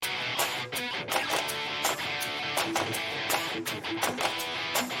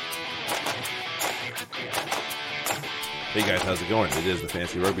Hey guys, how's it going? It is the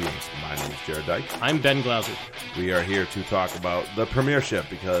Fancy Rugby Games. My name is Jared Dyke. I'm Ben Glauser. We are here to talk about the Premiership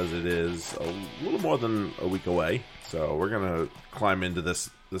because it is a little more than a week away. So we're going to climb into this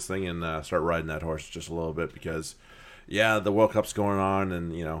thing and start riding that horse just a little bit because, yeah, the World Cup's going on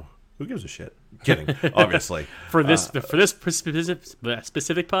and, you know, who gives a shit? Kidding, obviously. For this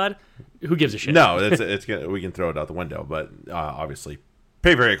specific pod, who gives a shit? No, it's we can throw it out the window, but obviously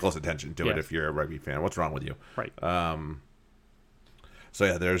pay very close attention to it if you're a rugby fan. What's wrong with you? Right. So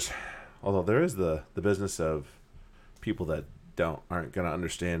yeah, there is the business of people that aren't going to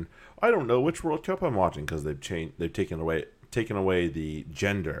understand. I don't know which World Cup I'm watching because they've taken away the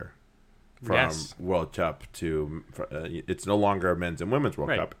gender from World Cup to it's no longer a men's and women's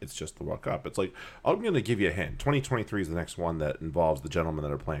World Cup. It's just the World Cup. It's like, I'm going to give you a hint. 2023 is the next one that involves the gentlemen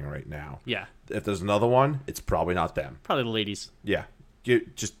that are playing right now. Yeah. If there's another one, it's probably not them. Probably the ladies. Yeah. You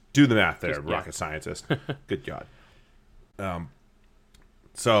just do the math there, rocket scientist. Good God.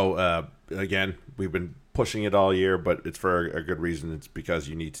 So again, we've been pushing it all year, but it's for a good reason. It's because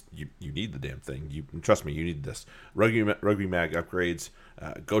you need the damn thing. Trust me, you need this. Rugby Mag upgrades.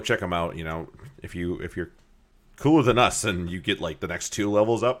 Go check them out. You know, if you're cooler than us and you get like the next 2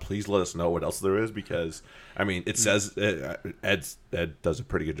 levels up, please let us know what else there is, because I mean, it says Ed does a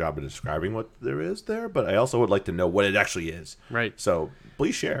pretty good job of describing what there is there, but I also would like to know what it actually is. Right. So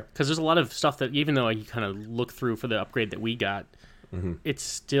please share, because there's a lot of stuff that, even though I kind of look through for the upgrade that we got,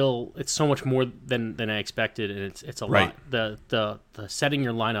 it's so much more than I expected, and it's a lot. The setting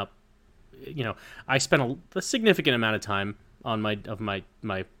your lineup, you know, I spent a significant amount of time on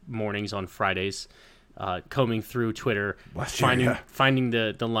my mornings on Fridays, combing through Twitter, finding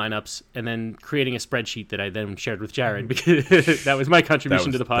the lineups, and then creating a spreadsheet that I then shared with Jared, because that was my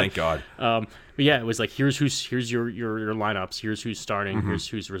contribution to the pod. Thank God. But yeah, it was like, here's your lineups, here's who's starting, here's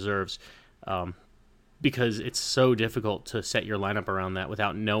who's reserves. Because it's so difficult to set your lineup around that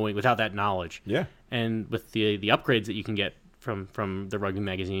without that knowledge. Yeah. And with the upgrades that you can get from the Rugby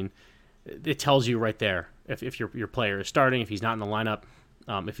magazine, it tells you right there if your player is starting, if he's not in the lineup,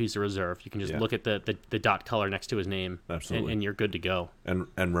 if he's a reserve. You can just look at the dot color next to his name. Absolutely. And you're good to go. And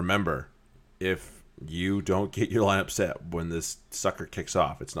remember, if you don't get your lineup set when this sucker kicks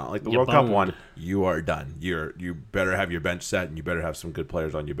off, it's not like the World Cup one, you are done. You better have your bench set, and you better have some good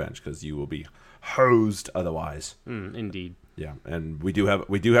players on your bench, because you will be hosed otherwise. Indeed. Yeah, and we do have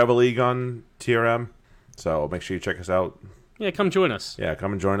a league on TRM, so make sure you check us out. Yeah, come join us. Yeah,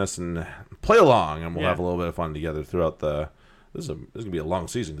 come and join us and play along, and we'll have a little bit of fun together throughout the. This is gonna be a long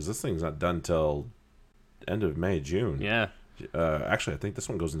season, because this thing's not done till end of May, June. Yeah. Actually, I think this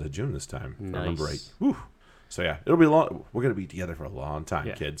one goes into June this time. Nice. If I remember right. Whew. So yeah, it'll be long. We're gonna be together for a long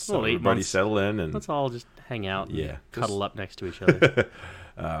time, kids. So everybody settle in and let's all just hang out. And cuddle up next to each other.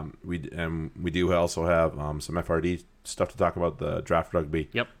 We do also have some FRD stuff to talk about, the draft rugby.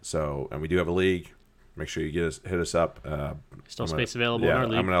 Yep. So, and we do have a league. Make sure you hit us up. Still space available in our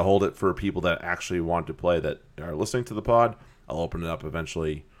league. I'm going to hold it for people that actually want to play, that are listening to the pod. I'll open it up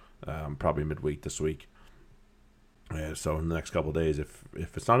eventually, probably midweek this week. So in the next couple of days, if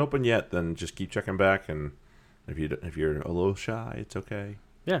it's not open yet, then just keep checking back. And if you're a little shy, it's okay.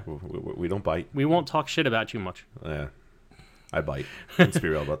 Yeah. We don't bite. We won't talk shit about you much. Yeah. I bite. Let's be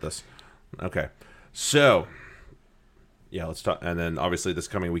real about this. Okay. So, yeah, let's talk. And then, obviously, this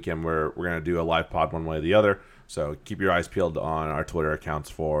coming weekend, we're going to do a live pod one way or the other. So, keep your eyes peeled on our Twitter accounts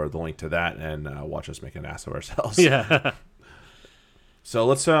for the link to that, and watch us make an ass of ourselves. Yeah. So,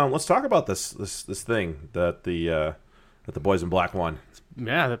 let's talk about this thing that the boys in black won.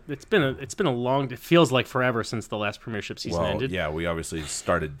 Yeah, it's been a long. It feels like forever since the last Premiership season ended. Yeah, we obviously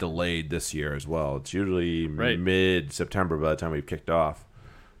started delayed this year as well. It's usually mid-September by the time we've kicked off,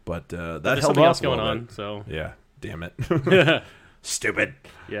 but that there's held something off else going on. So yeah, damn it, stupid.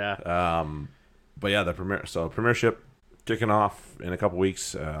 Yeah. But yeah, the Premiership kicking off in a couple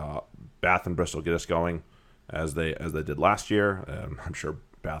weeks. Bath and Bristol get us going as they did last year. I'm sure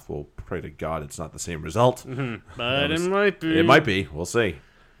Bath will pray to God it's not the same result. But it might be. It might be. We'll see.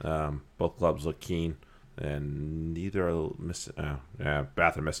 Both clubs look keen, and neither are missing.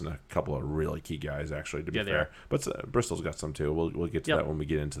 Bath are missing a couple of really key guys, actually, to be fair. But Bristol's got some too. We'll get to that when we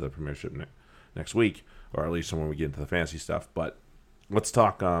get into the Premiership next week, or at least when we get into the fantasy stuff. But let's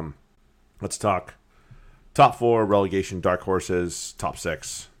talk top 4 relegation dark horses, top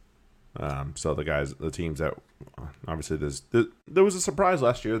 6. So the teams that obviously there was a surprise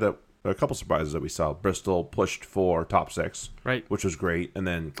last year, that a couple surprises that we saw. Bristol pushed for top 6, right, which was great, and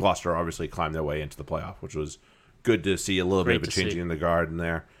then Gloucester obviously climbed their way into the playoff, which was good to see. A little bit of a changing in the guard in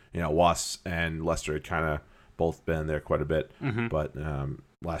there. You know, Wasps and Leicester had kind of both been there quite a bit, but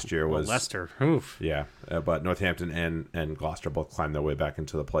last year was Leicester. Oof. Yeah, but Northampton and Gloucester both climbed their way back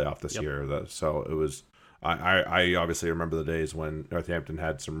into the playoff this year. So it was. I obviously remember the days when Northampton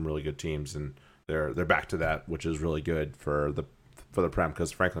had some really good teams, and they're back to that, which is really good for the Prem,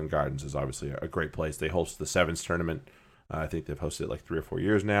 because Franklin Gardens is obviously a great place. They host the Sevens tournament. I think they've hosted it like 3 or 4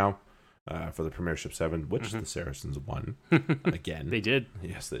 years now. For the Premiership 7, which the Saracens won again. They did.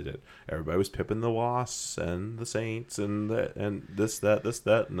 Yes, they did. Everybody was pipping the Wasps and the Saints and this,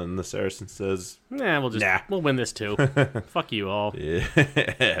 that, and then the Saracens says, "Nah, we'll win this too. Fuck you all."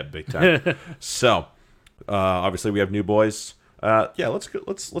 Yeah, big time. So, obviously, we have new boys.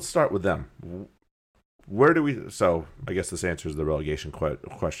 Let's start with them. Where do we? So, I guess this answers the relegation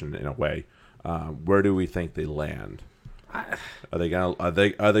question in a way. Where do we think they land? Are they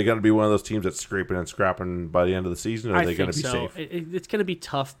gonna be one of those teams that's scraping and scrapping by the end of the season, or are they gonna be safe? It's gonna be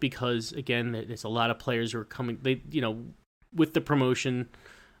tough because again, there's a lot of players who are coming. With the promotion,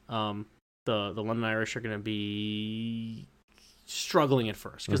 the London Irish are gonna be struggling at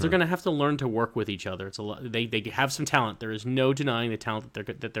first because they're gonna have to learn to work with each other. It's a lot. They have some talent. There is no denying the talent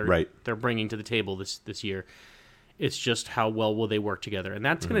that they're bringing to the table this year. It's just how well will they work together, and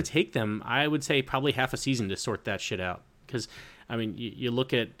that's gonna take them, I would say, probably half a season to sort that shit out. Because, I mean, you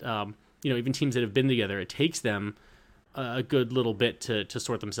look at, even teams that have been together, it takes them a good little bit to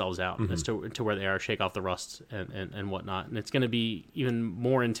sort themselves out as to where they are, shake off the rust and whatnot. And it's going to be even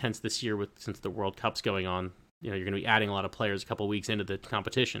more intense this year since the World Cup's going on. You're going to be adding a lot of players a couple of weeks into the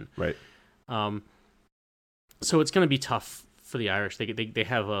competition. Right. So it's going to be tough for the Irish. They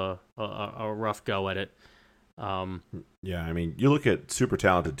have a rough go at it. Yeah, I mean, you look at super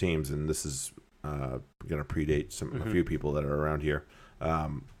talented teams, and this is going to predate a few people that are around here.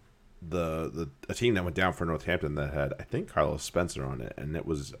 A team that went down for Northampton that had, I think, Carlos Spencer on it, and it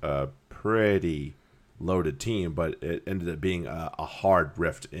was a pretty loaded team, but it ended up being a hard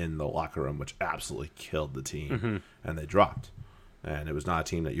rift in the locker room, which absolutely killed the team, and they dropped. And it was not a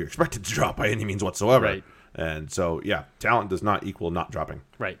team that you expected to drop by any means whatsoever. Right. And so, yeah, talent does not equal not dropping.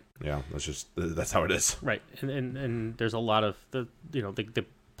 Right. Yeah, that's how it is. Right. And there's a lot of the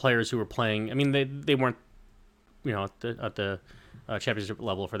players who were playing. I mean, they weren't, at the championship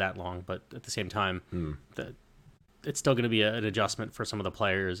level for that long, but at the same time, it's still going to be an adjustment for some of the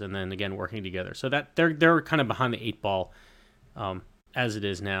players, and then again working together. So that they're kind of behind the 8 ball, as it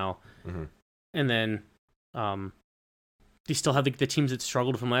is now, and then you still have the teams that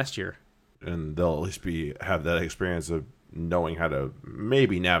struggled from last year, and they'll at least have that experience of knowing how to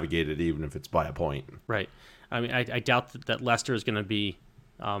maybe navigate it, even if it's by a point. Right. I mean, I doubt that Leicester is going to be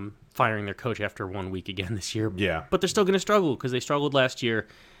firing their coach after 1 week again this year. Yeah. But they're still going to struggle because they struggled last year.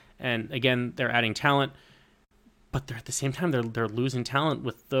 And again, they're adding talent, but at the same time, they're losing talent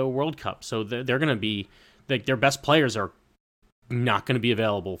with the World Cup. So they're going to be, their best players are not going to be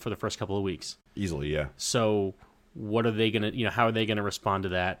available for the first couple of weeks. Easily, yeah. So what are they going to, how are they going to respond to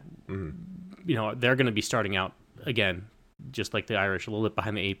that? They're going to be starting out, again, just like the Irish, a little bit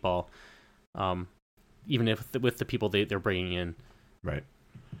behind the 8 ball, even if with the people they're bringing in. Right.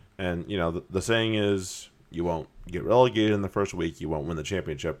 And, the saying is, you won't get relegated in the first week, you won't win the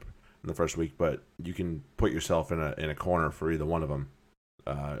championship in the first week, but you can put yourself in a corner for either one of them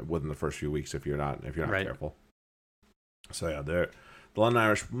within the first few weeks if you're not right. careful. So yeah, the London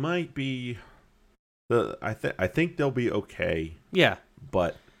Irish might be. I think they'll be okay. Yeah,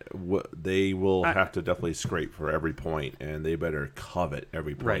 but they will have to definitely scrape for every point, and they better covet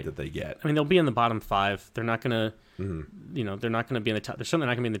every point that they get. I mean, they'll be in the bottom 5. They're not gonna, they're not gonna be in the top. They're certainly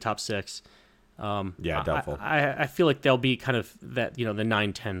not gonna be in the top 6. Yeah, doubtful. I feel like they'll be kind of that, the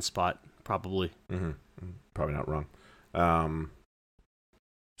 9-10 spot probably. Probably not wrong.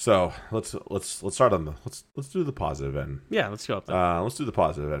 So let's start on let's do the positive end. Yeah, let's go up there. Let's do the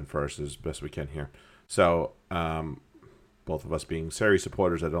positive end first as best we can here. So both of us being Surrey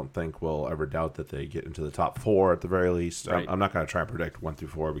supporters, I don't think we'll ever doubt that they get into the top 4 at the very least. Right. I'm not going to try and predict 1 through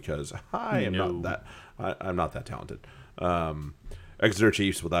 4 because I'm not that talented. Exeter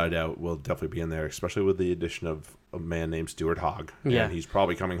Chiefs, without a doubt, will definitely be in there, especially with the addition of a man named Stuart Hogg. Yeah. And he's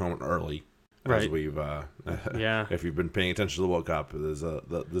probably coming home early. Right. As we've, if you've been paying attention to the World Cup, there's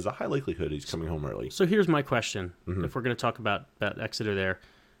a high likelihood he's coming home early. So here's my question: if we're going to talk about Exeter there,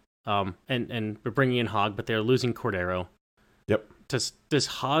 and we're bringing in Hogg, but they're losing Cordero. Yep. Does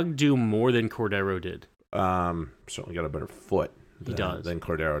Hogg do more than Cordero did? Certainly got a better foot. Than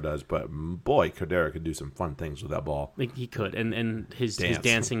Cordero does, but boy, Cordero could do some fun things with that ball. He could, and his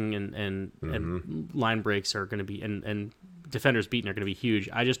dancing and line breaks are going to be, and defenders beaten are going to be huge.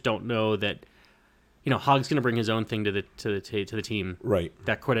 I just don't know that, Hogg's going to bring his own thing to the team, right?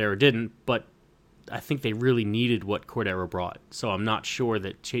 That Cordero didn't, but I think they really needed what Cordero brought. So I'm not sure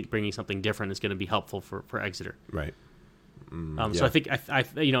that bringing something different is going to be helpful for Exeter. Right. So I think I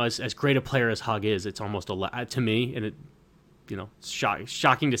as great a player as Hogg is, it's almost to me, and it it's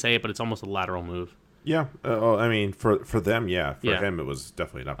shocking to say it, but it's almost a lateral move. Yeah. I mean, for them, yeah. For him, it was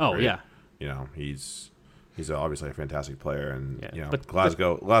definitely an upgrade. Oh yeah. He's obviously a fantastic player, and but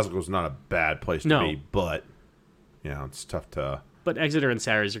Glasgow's not a bad place to be, but it's tough to. But Exeter and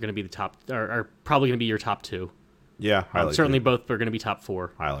Sarries are going to be the top, are probably going to be your top two. Yeah, certainly both are going to be top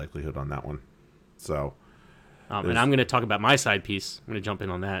four. High likelihood on that one. So, and I'm going to talk about my side piece. I'm going to jump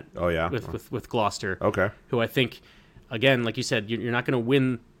in on that. Oh yeah, with Gloucester. Okay. Who I think, again, like you said, you're not going to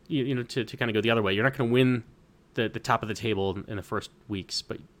win. To kind of go the other way, you're not going to win the top of the table in the first weeks,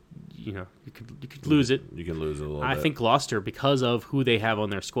 but you could lose it. You can lose it a little bit. I think Gloucester, because of who they have on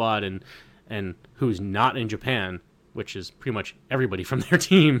their squad and who's not in Japan, which is pretty much everybody from their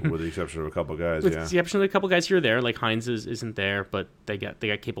team, with the exception of a couple guys. With the exception of a couple guys here or there, like Hines isn't there, but they got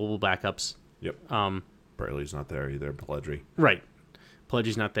capable backups. Yep. Braley's not there either. Pelledri. Right.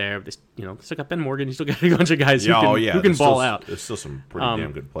 Pelledri's not there. They still got Ben Morgan. You still got a bunch of guys who can ball out. There's still some pretty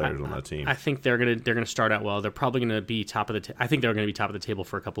damn good players on that team. I think they're gonna start out well. They're probably gonna be top of the. I think they're gonna be top of the table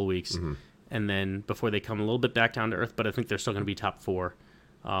for a couple of weeks, and then before they come a little bit back down to earth. But I think they're still gonna be top four.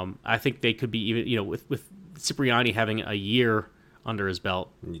 I think they could be even. With Cipriani having a year under his belt,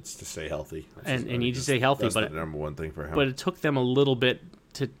 he needs to stay healthy. And needs to stay healthy. That's the number one thing for him. But it took them a little bit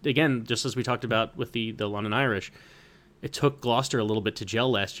to, again, just as we talked about with the London Irish. It took Gloucester a little bit to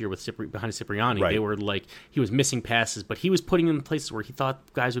gel last year with behind Cipriani. Right. They were he was missing passes, but he was putting them in places where he thought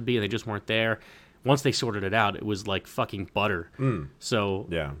guys would be, and they just weren't there. Once they sorted it out, it was like fucking butter. So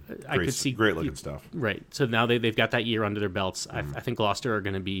yeah, I could see great looking stuff. Right. So now they've got that year under their belts. I think Gloucester are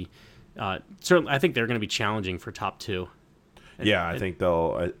going to be certainly. I think they're going to be challenging for top two. I think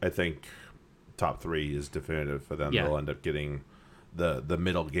they'll. I think top three is definitive for them. Yeah. They'll end up getting the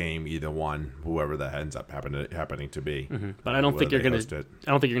middle game, either one, whoever that ends up happening to be. But I don't think you're going to.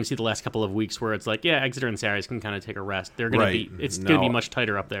 I don't think you're going to see the last couple of weeks where it's like, Exeter and Sarries can kind of take a rest. They're going to be. It's going to be much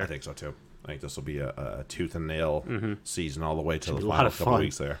tighter up there. I think so too. I think this will be a tooth and nail season all the way to the final couple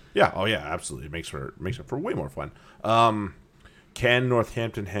weeks there. Yeah. Oh yeah, absolutely. It makes it for way more fun. Can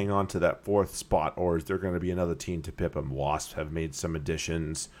Northampton hang on to that fourth spot, or is there going to be another team to pip them? Wasps have made some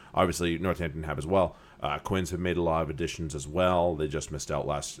additions. Obviously, Northampton have as well. Quinns have made a lot of additions as well. They just missed out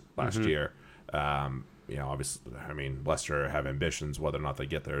last year. Obviously, I mean, Leicester have ambitions. Whether or not they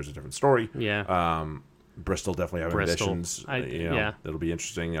get there is a different story. Yeah. Bristol definitely have ambitions. It'll be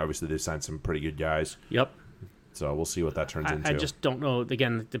interesting. Obviously, they signed some pretty good guys. Yep. So we'll see what that turns into. I just don't know.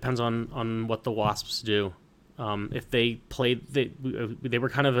 Again, it depends on what the Wasps do. If they played, they were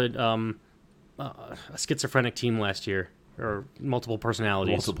kind of a schizophrenic team last year, or multiple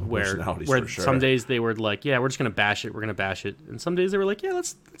personalities. Where some days they were like, we're just gonna bash it, and some days they were like,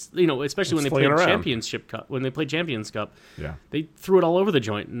 let's especially when they played Championship Cup, Champions Cup, they threw it all over the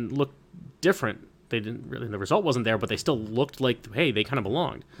joint and looked different. They didn't really. The result wasn't there, but they still looked like, hey, they kind of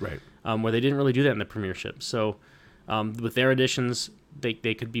belonged. Right. Where they didn't really do that in the Premiership. So, with their additions, they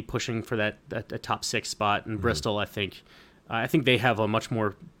could be pushing for that top 6 spot. And Bristol, I think they have a much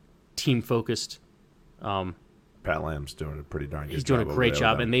more team focused. Pat Lamb's doing a pretty darn good job. He's doing a great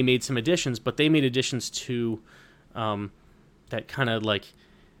job, and they made some additions, but they made additions to that kind of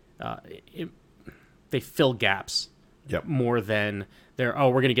they fill gaps. Yep. More than we're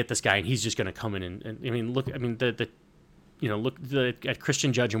going to get this guy and he's just going to come in and I mean, look at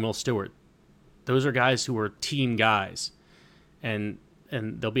Christian Judge and Will Stewart. Those are guys who are team guys, and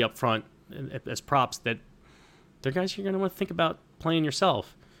they'll be up front as props. That they're guys you're going to want to think about playing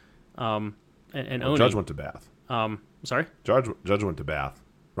yourself. And owning. Judge went to Bath. Sorry. Judge went to Bath.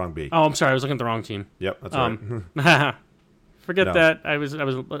 Wrong beat. Oh, I'm sorry. I was looking at the wrong team. Yep, that's right. Forget that. I was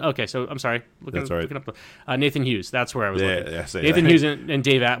okay. So I'm sorry. That's right. Looking up Nathan Hughes. That's where I was looking. Yeah, Nathan Hughes and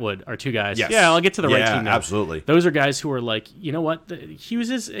Dave Atwood are two guys. Yes. Yeah, I'll get to the right team now. Absolutely. Those are guys who are like, you know what?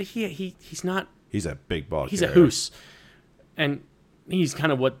 Hughes is he's not. He's a big ball. He's a hoose, and he's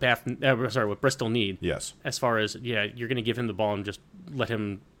kind of what what Bristol need. Yes. As far as you're going to give him the ball and just let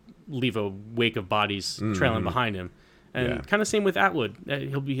him leave a wake of bodies trailing behind him. And kind of same with Atwood.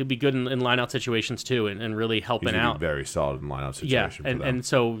 He'll be good in line-out situations too, and really helping out. Very solid in line-out situations. Yeah, and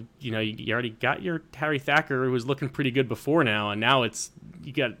so you already got your Harry Thacker, who was looking pretty good before now, and now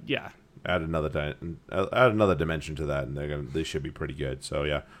you got add another dimension to that, and they should be pretty good.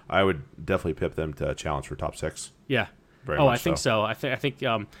 So I would definitely pip them to challenge for top 6. Yeah. I think so. I think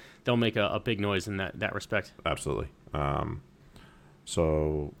they'll make a big noise in that respect. Absolutely. I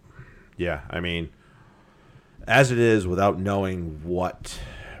mean, as it is, without knowing what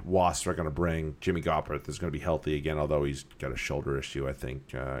Wasps are going to bring Jimmy Gopperth is going to be healthy again, although he's got a shoulder issue, I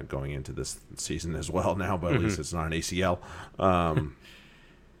think, going into this season as well now, but at least it's not an ACL.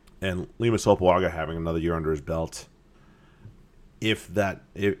 And Lima Sopoaga having another year under his belt. If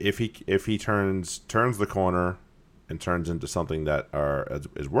he turns the corner and turns into something that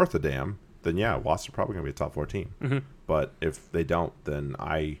is worth a damn, then yeah, Wasps are probably going to be a top 4 team. Mm-hmm. But if they don't, then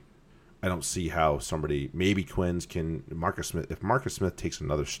I don't see how somebody, maybe Quinn's can, Marcus Smith, if Marcus Smith takes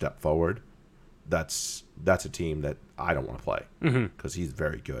another step forward, that's a team that I don't want to play because he's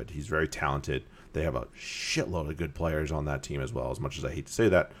very good. He's very talented. They have a shitload of good players on that team as well, as much as I hate to say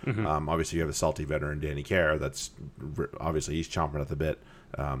that. Obviously, you have a salty veteran, Danny Kerr. Obviously, he's chomping at the bit.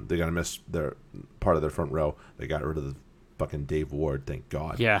 They're going to miss their part of their front row. They got rid of the fucking Dave Ward, thank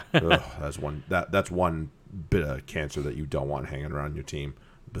God. Yeah. Ugh, that's one bit of cancer that you don't want hanging around your team.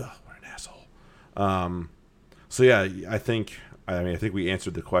 Ugh, what an asshole. So, yeah, I think we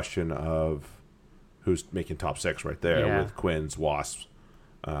answered the question of who's making top 6 right there with Quinn's, Wasps,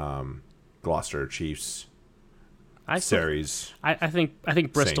 Gloucester, Chiefs, Series. I think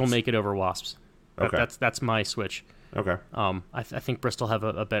Bristol Saints. make it over Wasps. Okay. That's my switch. Okay. I think Bristol have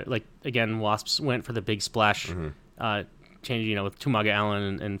a better, like, again, Wasps went for the big splash, change, with Tumaga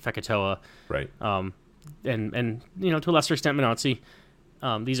Allen and Fekatoa. Right. And to a lesser extent, Minotzi.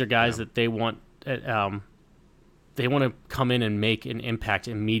 These are guys that they want to come in and make an impact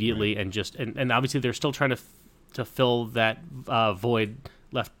immediately, and and obviously they're still trying to fill that void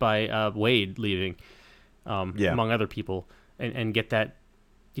left by Wade leaving, among other people, and get that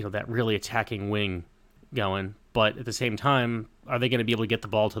that really attacking wing going. But at the same time, are they going to be able to get the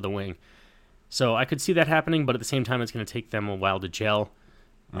ball to the wing? So I could see that happening, but at the same time, it's going to take them a while to gel,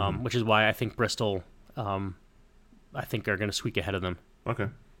 which is why I think Bristol, are going to squeak ahead of them. Okay.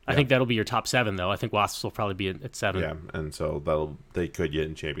 I think that'll be your top 7, though. I think Wasps will probably be at 7. Yeah, and so they could get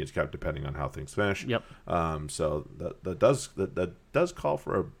in Champions Cup depending on how things finish. Yep. So that does call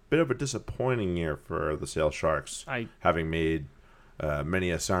for a bit of a disappointing year for the Sale Sharks, having made many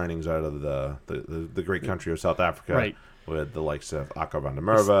signings out of the great country of South Africa, right, with the likes of Akka van der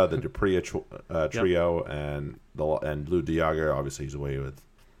Merwe, the Dupree trio, and Lou de Jager. Obviously, he's away with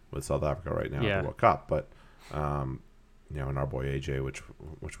South Africa right now at the World Cup, but. And our boy AJ,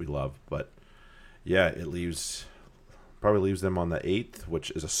 which we love, but yeah, it probably leaves them on the 8th,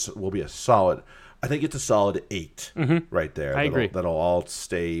 which will be a solid. I think it's a solid 8 right there. I agree. That'll all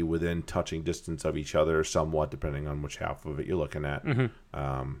stay within touching distance of each other, somewhat depending on which half of it you're looking at.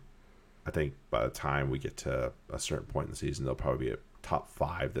 I think by the time we get to a certain point in the season, there'll probably be a top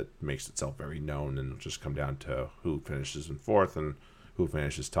 5 that makes itself very known, and it'll just come down to who finishes in 4th and who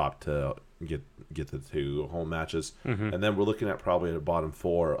finishes top to get the 2 home matches. And then we're looking at probably the bottom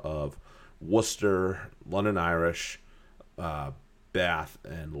 4 of Worcester, London Irish, Bath,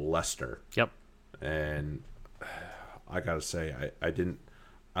 and Leicester. Yep. And I gotta say,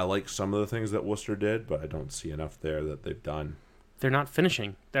 I like some of the things that Worcester did, but I don't see enough there that they've done. They're not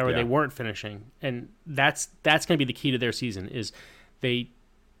finishing. They weren't finishing, and that's going to be the key to their season. Is they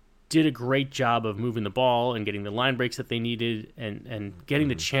did a great job of moving the ball and getting the line breaks that they needed and getting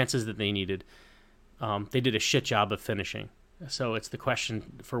the chances that they needed. They did a shit job of finishing. So it's the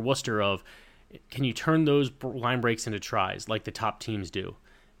question for Worcester of, can you turn those line breaks into tries like the top teams do?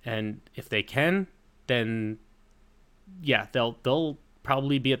 And if they can, then they'll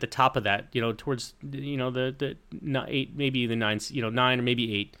probably be at the top of that, towards the 8, maybe the 9, 9 or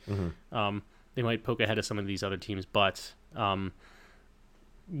maybe 8. They might poke ahead of some of these other teams, but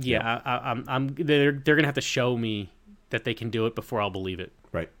they're gonna have to show me that they can do it before I'll believe it.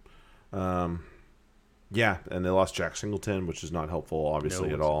 Right. And they lost Jack Singleton, which is not helpful,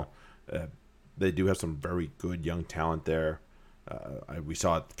 obviously, at all. They do have some very good young talent there. We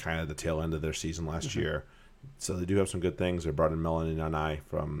saw it kind of the tail end of their season last year. So they do have some good things. They brought in Melanie Nanai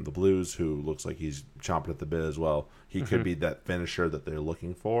from the Blues, who looks like he's chomping at the bit as well. He could be that finisher that they're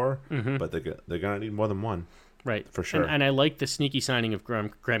looking for, but they're going to need more than one. Right. For sure. And I like the sneaky signing of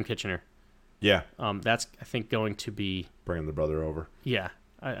Graham Kitchener. Yeah. That's, I think, going to be... bringing the brother over. Yeah.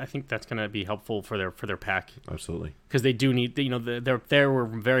 I think that's going to be helpful for their pack. Absolutely. Because they do need... they were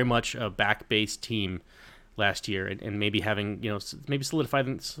very much a back-based team last year, and maybe having maybe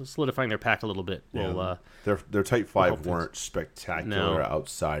solidifying their pack a little bit. Yeah. Their tight 5 weren't spectacular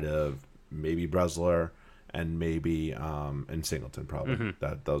outside of maybe Bresler and maybe and Singleton probably.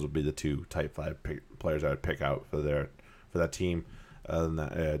 Those would be the 2 tight 5 players I would pick out for that team. Other than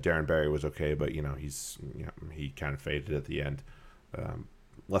that, Darren Barry was okay, but he kind of faded at the end.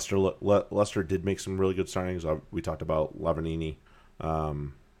 Leicester did make some really good signings. We talked about Lavanini.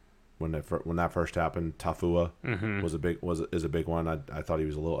 when that first happened. Tafua is a big one. I thought he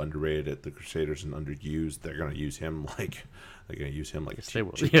was a little underrated at the Crusaders and underused. They're going to use him like a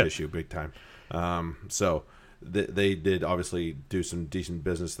cheap tissue big time. So they did obviously do some decent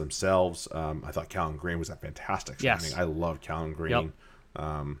business themselves. I thought Callum Green was a fantastic signing. Yes. I love Callum Green.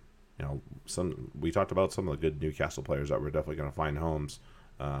 Yep. We talked about some of the good Newcastle players that we're definitely going to find homes.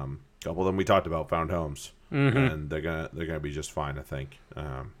 A couple of them we talked about found homes, and they're gonna be just fine. I think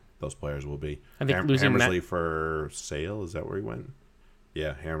those players will be. I think losing Hammersley for Sale, is that where he went?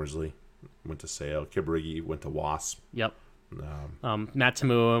 Yeah, Hammersley went to Sale. Kibrigi went to Wasp. Yep. Matt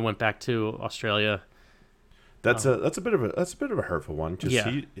Tamua went back to Australia. That's a bit of a hurtful one.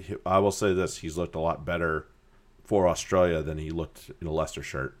 He I will say this: he's looked a lot better for Australia than he looked in a Leicester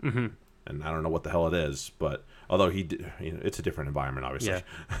shirt. Mm-hmm. And I don't know what the hell it is, but although it's a different environment, obviously.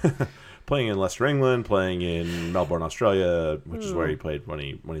 Yeah. Playing in Leicester, England, playing in Melbourne, Australia, which is where he played when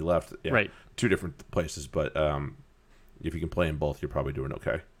he left. Yeah, right. Two different places, but if you can play in both, you're probably doing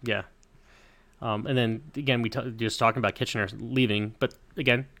okay. Yeah. And then again, just talking about Kitchener leaving, but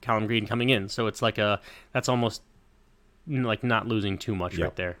again, Callum Green coming in, so it's like that's almost like not losing too much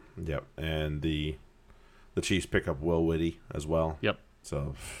right there. Yep. And the Chiefs pick up Will Whitty as well. Yep.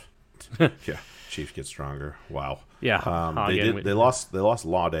 So. Yeah, Chiefs get stronger. Wow. Yeah. They lost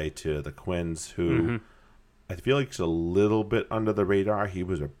Laude to the Quins, who I feel like is a little bit under the radar. He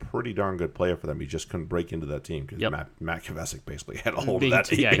was a pretty darn good player for them. He just couldn't break into that team because Matt Kovacic basically had a hold of that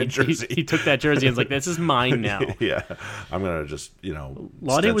jersey. He took that jersey and was like, "This is mine now." Yeah, I'm gonna just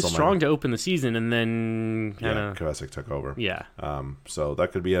Laude was strong to open the season, and then Kovacic took over. Yeah. So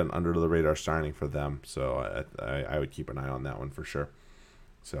that could be an under the radar signing for them. So I would keep an eye on that one for sure.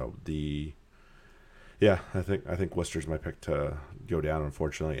 So I think Worcester's my pick to go down,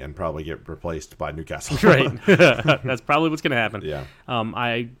 unfortunately, and probably get replaced by Newcastle. Right, that's probably what's going to happen. Yeah.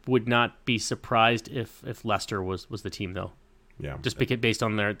 I would not be surprised if Leicester was the team though. Yeah. Just based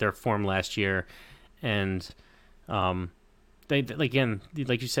on their form last year, and they again,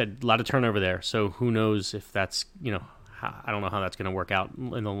 like you said, a lot of turnover there. So who knows if that's I don't know how that's going to work out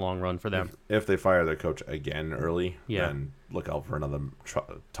in the long run for them. If they fire their coach again early, then look out for another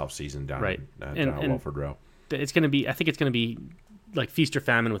tough season down at Welford Row. It's going to be. I think it's going to be like feast or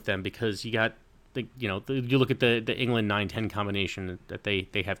famine with them because you got you look at the England 9-10 combination that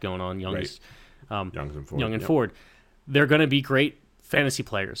they have going on. Youngs and Ford. They're going to be great fantasy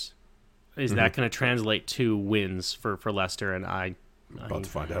players. Is that going to translate to wins for Leicester? And I about to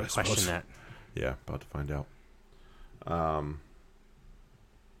find out. I question that. Yeah, about to find out.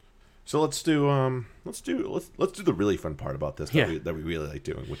 So let's do the really fun part about this that we really like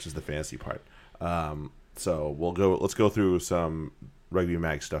doing, which is the fantasy part. So let's go through some Rugby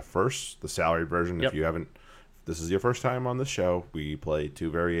Mag stuff first, the salaried version. If this is your first time on this show, we are playing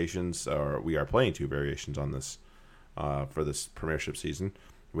two variations on this for this Premiership season.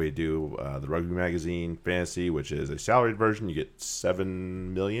 We do the Rugby Magazine Fantasy, which is a salaried version. You get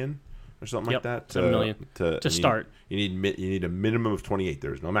 7 million. Or something like that. 7 million to start. You need a minimum of 28.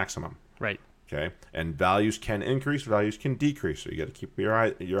 There is no maximum. Right. Okay. And values can increase, values can decrease. So you got to keep your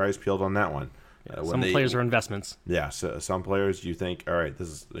eyes peeled on that one. Yeah, some players are investments. Yeah. So some players you think, all right, this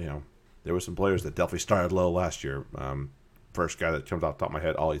is there were some players that definitely started low last year. First guy that comes off the top of my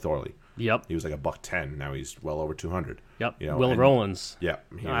head, Ollie Thorley. Yep. He was like $110. Now he's well over 200. Yep. Will Rowlands. Yeah.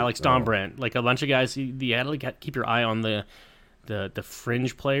 Alex Donbrandt. Like a bunch of guys. You had to keep your eye on the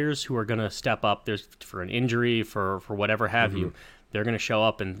fringe players who are going to step up. There's for an injury, for whatever have you. They're going to show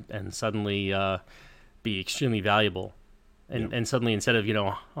up and suddenly be extremely valuable. And suddenly instead of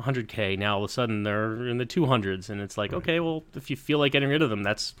 100K, now all of a sudden they're in the 200s, and it's like okay, well if you feel like getting rid of them,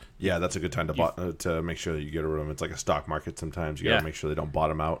 that's a good time to make sure that you get rid of them. It's like a stock market sometimes. You got to make sure they don't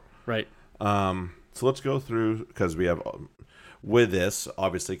bottom out. Right. So let's go through because we have. With this,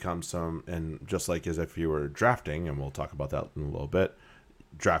 obviously, comes some, and just like as if you were drafting, and we'll talk about that in a little bit,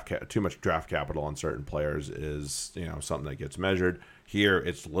 too much draft capital on certain players is, something that gets measured. Here,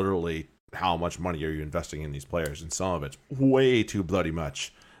 it's literally how much money are you investing in these players, and some of it's way too bloody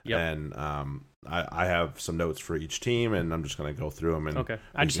much. Yep. And I have some notes for each team, and I'm just going to go through them. And okay,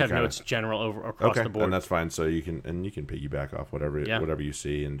 I just have notes general across the board, and that's fine. So you can piggyback off whatever you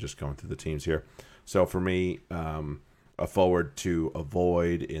see, and just going through the teams here. So for me, a forward to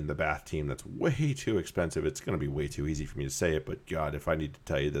avoid in the Bath team that's way too expensive. It's going to be way too easy for me to say it, but God, if I need to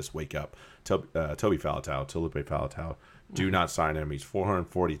tell you this, wake up. Toby Faletau, do not sign him. He's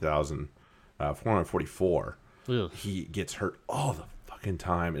 444. Ugh. He gets hurt all the fucking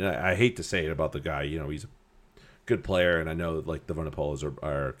time, and I hate to say it about the guy. He's a good player, and I know like the Vunipolas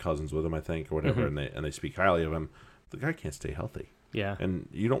are cousins with him, I think, or whatever, and they speak highly of him. The guy can't stay healthy. Yeah. And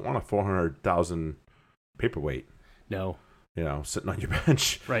you don't want a 400,000 paperweight, No. Sitting on your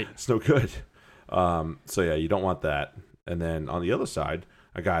bench. Right. It's no good. So yeah, you don't want that. And then on the other side,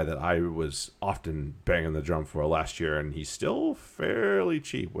 a guy that I was often banging the drum for last year, and he's still fairly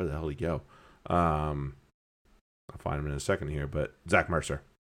cheap. Where the hell did he go? I'll find him in a second here, but Zach Mercer.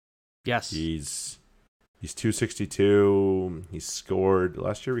 Yes. He's 262. He scored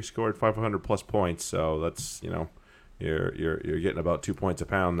last year. He scored 500 plus points. So that's you're getting about 2 points a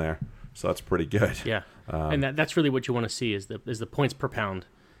pound there. So that's pretty good. Yeah, and that's really what you want to see is the points per pound.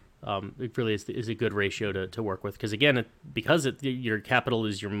 It really is a good ratio to work with because again, your capital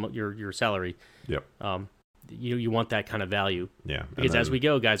is your salary. Yep. You want that kind of value. Yeah. Because as we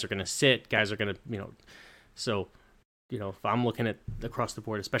go, guys are going to sit. Guys are going to So, if I'm looking at across the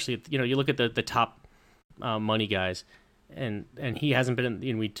board, especially you look at the top money guys, and he hasn't been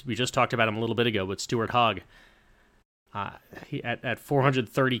in. We just talked about him a little bit ago, but Stuart Hogg. He at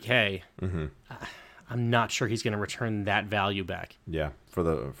 430K. Mm-hmm. I'm not sure he's going to return that value back. Yeah, for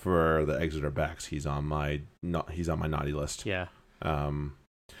the Exeter backs, he's on my naughty list. Yeah.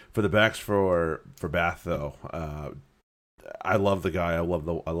 For the backs for Bath though, I love the guy. I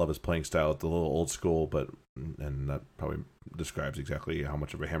love his playing style. It's a little old school, and that probably describes exactly how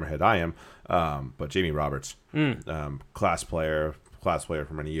much of a hammerhead I am. But Jamie Roberts, class player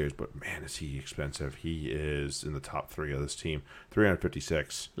for many years, but man, is he expensive. He is in the top 3 of this team,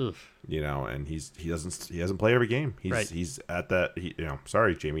 356. Oof. And he doesn't play every game. He's at that.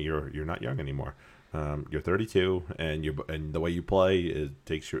 Sorry, Jamie, you're not young anymore. You're 32, and the way you play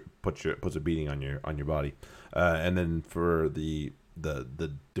puts a beating on your body. And then for the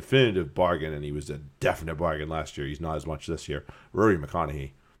definitive bargain, and he was a definite bargain last year. He's not as much this year. Rory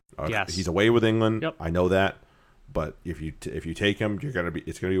McConaughey. Yes. He's away with England. Yep. I know that. But if you take him, it's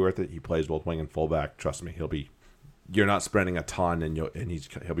gonna be worth it. He plays both wing and fullback. Trust me, you're not spending a ton, and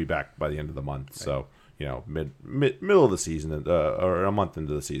he'll be back by the end of the month. Right. So middle of the season or a month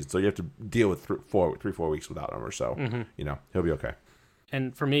into the season. So you have to deal with 3-4 weeks without him or so. Mm-hmm. He'll be okay.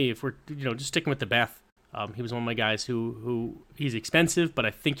 And for me, if we're just sticking with the Bath, he was one of my guys who he's expensive, but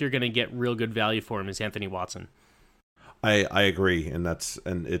I think you're gonna get real good value for him is Anthony Watson. I agree, and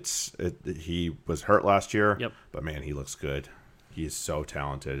he was hurt last year. Yep. But man, he looks good. He is so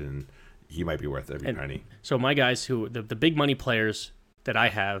talented, and he might be worth every penny. So my guys the big money players that I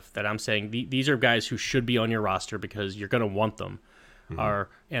have that I'm saying these are guys who should be on your roster because you're going to want them are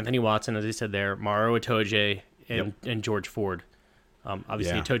Anthony Watson, as I said there, Maro Itoje, and George Ford.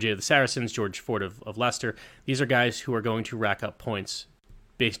 Obviously, Itoje of the Saracens, George Ford of Leicester. These are guys who are going to rack up points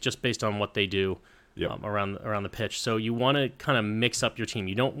based on what they do. Yep. Around the pitch. So you want to kind of mix up your team.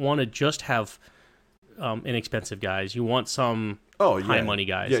 You don't want to just have inexpensive guys. You want some high money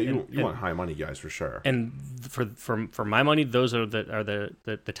guys. Yeah, you want high money guys for sure. And for my money, those are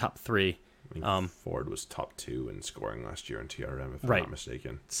the top 3. Ford was top 2 in scoring last year in TRM, if I'm not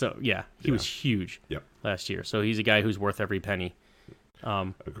mistaken. So he was huge last year. So he's a guy who's worth every penny.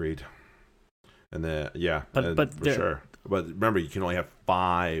 Agreed. And then but for sure. But remember, you can only have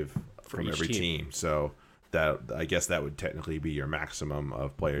 5 from every team. So that I guess that would technically be your maximum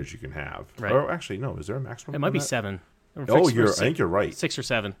of players you can have. Right. Or actually, no, is there a maximum? It might be 7. I think you're right. 6 or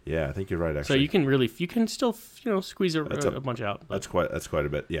 7. Yeah, I think you're right. Actually, so you can still squeeze a bunch out. That's quite a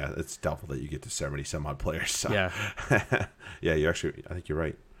bit. Yeah, it's doubtful that you get to 70 some odd players. So. Yeah, yeah, I think you're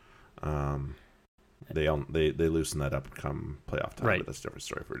right. They loosen that up come playoff time, but that's a different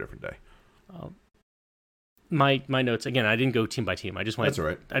story for a different day. My notes again. I didn't go team by team. That's all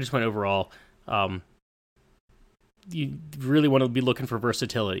right. I just went overall. You really want to be looking for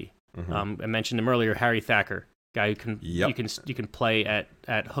versatility. I mentioned him earlier, Harry Thacker, guy who can you can play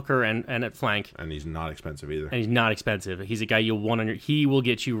at hooker and at flank. And he's not expensive either. And he's not expensive. He's a guy you'll want he will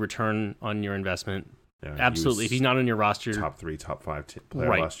get you return on your investment. Yeah, absolutely. If he's not on your roster, top 3, top 5 player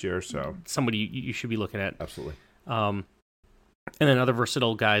last year, so somebody you should be looking at. Absolutely. And then other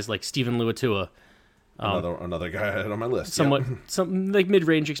versatile guys like Stephen Luatua. Another guy I had on my list. Somewhat, some like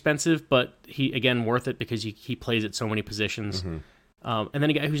mid-range expensive, but he again worth it because he plays at so many positions. And then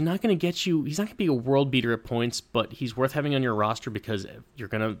a guy who's not going to get you. He's not going to be a world beater at points, but he's worth having on your roster because you're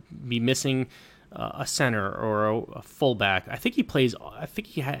going to be missing a center or a fullback. I think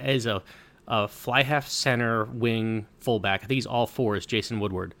he has a fly half center wing fullback. I think he's all 4 is Jason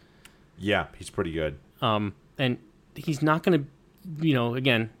Woodward. Yeah, he's pretty good. And he's not going to.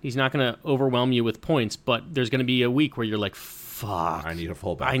 Again, he's not going to overwhelm you with points, but there's going to be a week where you're like, fuck. I need a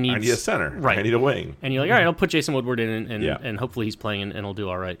fullback. I need a center. Right. I need a wing. And you're like, all right, I'll put Jason Woodward in and hopefully he's playing and he'll do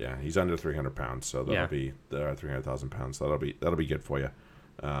all right. Yeah, he's under 300 pounds, so that'll be 300,000 pounds. So that'll be good for you.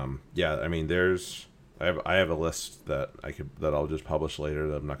 I mean, there's I have a list that I'll just publish later.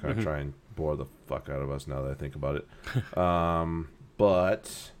 That I'm not going to try and bore the fuck out of us now that I think about it.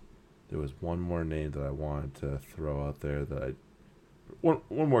 But there was one more name that I wanted to throw out there one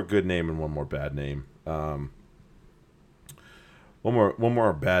more good name and one more bad name. One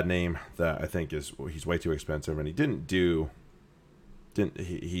more bad name that I think he's way too expensive, and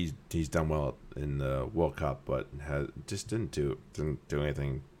he's done well in the World Cup, but didn't do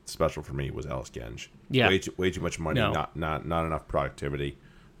anything special for me. Was Alice Genge. Yeah, way too much money, No. not enough productivity.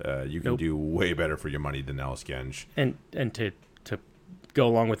 You can do way better for your money than Alice Genge. And to go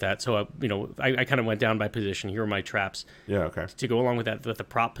along with that, so I kind of went down by position. Here are my traps. Yeah, okay. To go along with that, with the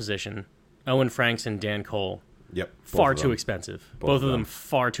prop position, Owen Franks and Dan Cole. Yep. Far too expensive. Both of them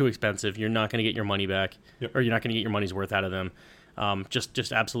far too expensive. You're not going to get your money back, or you're not going to get your money's worth out of them.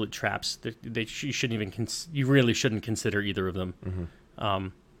 Just absolute traps. You shouldn't even. You really shouldn't consider either of them. Mm-hmm.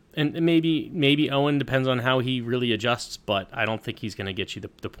 And maybe Owen, depends on how he really adjusts, but I don't think he's going to get you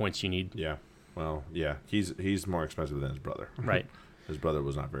the points you need. Yeah. Well, yeah. He's more expensive than his brother. Right. His brother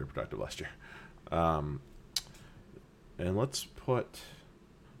was not very productive last year. And let's put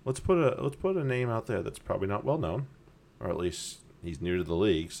a name out there that's probably not well known, or at least he's new to the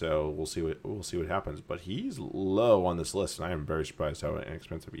league. So we'll see what happens. But he's low on this list, and I am very surprised how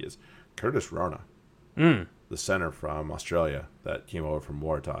inexpensive he is. Curtis Rona, the center from Australia that came over from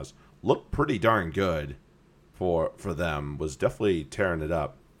Waratahs, looked pretty darn good for them. Was definitely tearing it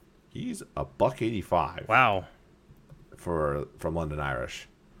up. He's $1.85. Wow. From London Irish,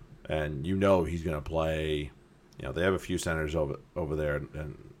 and he's going to play. They have a few centers over there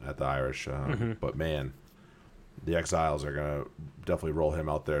and at the Irish, but man, the Exiles are going to definitely roll him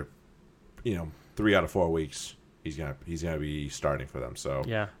out there. 3 out of 4 weeks he's gonna be starting for them. So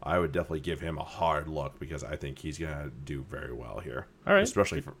yeah, I would definitely give him a hard look because I think he's going to do very well here. All right,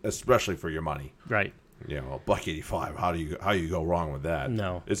 especially for your money. Right. $1.85. How do you go wrong with that?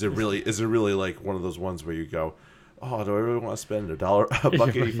 No. Is it really like one of those ones where you go, oh, do I really want to spend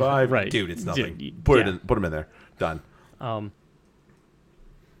 $1.85? Right, dude, it's nothing. Put him in there. Done.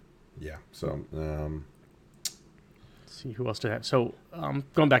 Yeah. So, let's see who else did I have. So,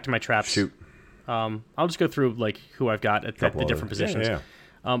 going back to my traps. Shoot. I'll just go through who I've got at the different positions. Yeah.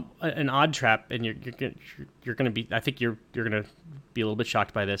 An odd trap, and you're going to be. I think you're going to be a little bit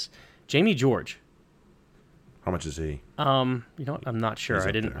shocked by this. Jamie George. How much is he? You know what? I'm not sure.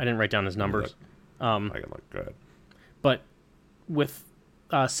 I didn't write down his numbers. I can look. Go ahead. But with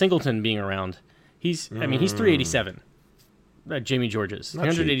Singleton being around, he's 387. Jamie George is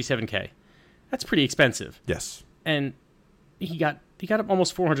 387K. That's pretty expensive. Yes. And he got up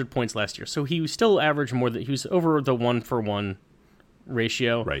almost 400 points last year, so he still averaged more than he was over the 1-for-1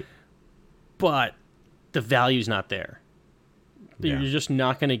 ratio. Right. But the value's not there. Yeah. You're just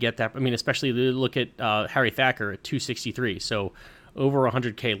not going to get that. I mean, especially look at Harry Thacker at 263, so over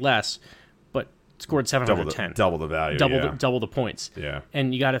 100K less, but scored 710. Double the value. Double the points. Yeah.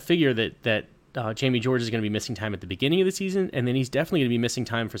 And you got to figure that Jamie George is going to be missing time at the beginning of the season, and then he's definitely going to be missing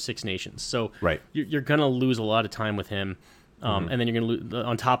time for Six Nations. So right. You're going to lose a lot of time with him. And then you're going to lose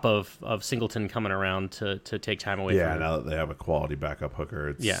on top of Singleton coming around to take time away from him. Yeah, now that they have a quality backup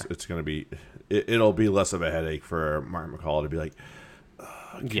hooker, it's going to be it'll be less of a headache for Mark McCall to be like,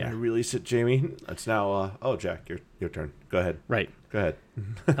 can I really sit Jamie? It's now Jack, your turn. Go ahead. Right. Go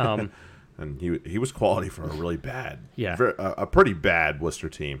ahead. And he was quality for a really bad, a pretty bad Worcester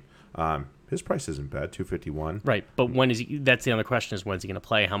team. His price isn't bad, $251. Right, but when is he? That's the other question: is when's he going to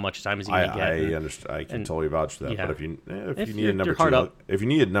play? How much time is he going to get? I understand. I can totally vouch for that. Yeah. But if you need a number two, if you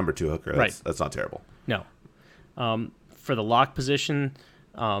need a number 2 hooker, that's not terrible. No. For the lock position,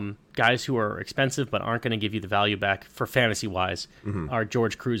 guys who are expensive but aren't going to give you the value back for fantasy wise are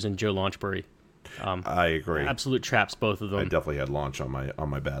George Cruz and Joe Launchbury. I agree. Absolute traps, both of them. I definitely had Launch on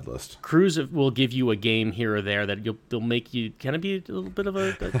my bad list. Cruz will give you a game here or there that they'll make you kind of be a little bit of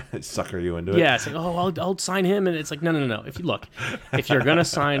a sucker you into it. Yeah, it's like, I'll sign him, and it's like no. If you're gonna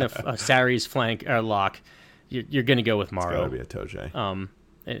sign a Saris flank or lock, you're gonna go with Morrow. It's gotta be a Toje.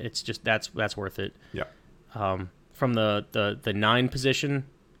 It's just that's worth it. Yeah. From the 9 position,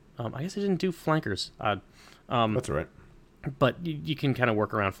 I guess I didn't do flankers. That's all right. But you can kind of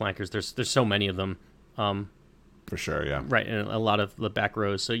work around flankers. There's so many of them. For sure, yeah. Right, and a lot of the back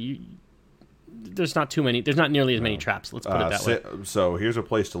rows. So there's not too many. There's not nearly as many traps. Let's put it that way. So here's a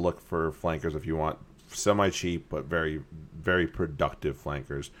place to look for flankers if you want semi-cheap but very, very productive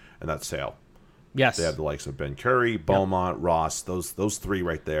flankers, and that's Sale. Yes. They have the likes of Ben Curry, Beaumont, Ross. Those 3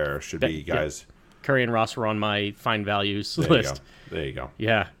 right there should be guys. Yep. Curry and Ross were on my fine values list. There you go.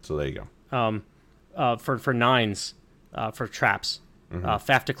 Yeah. So there you go. For nines. For traps,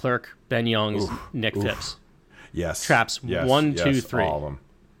 Faf de Klerk, Ben Youngs, Nick Phipps. Yes. Traps yes, 1, yes, 2, 3.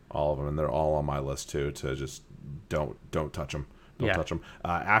 All of them, and they're all on my list too. To just don't touch them. Don't touch them.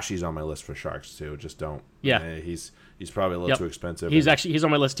 Ashy's on my list for sharks too. Just don't. Yeah. He's probably a little too expensive. He's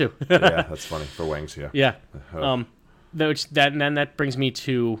on my list too. Yeah, that's funny for wings. Yeah. Yeah. That brings me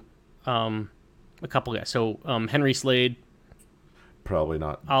to a couple guys. So Henry Slade. Probably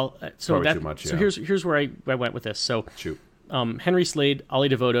not. Probably too much. So here's where I went with this. So shoot. Henry Slade, Ollie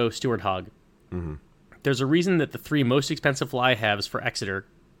DeVoto, Stuart Hogg. Mm-hmm. There's a reason that the 3 most expensive fly halves for Exeter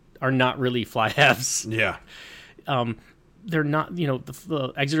are not really fly halves. Yeah. They're not.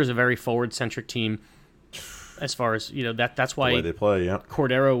 The Exeter is a very forward centric team. As far as that's why the way they play. Yeah.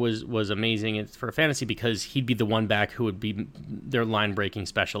 Cordero was amazing for fantasy because he'd be the one back who would be their line breaking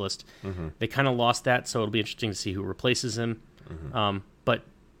specialist. Mm-hmm. They kind of lost that, so it'll be interesting to see who replaces him. Mm-hmm. But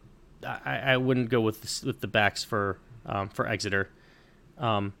I wouldn't go with the backs for Exeter.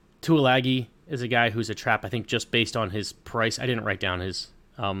 Tuolagi is a guy who's a trap. I think just based on his price. I didn't write down his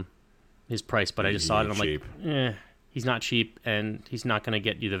price, but I just saw it and I'm cheap. Like, he's not cheap and he's not going to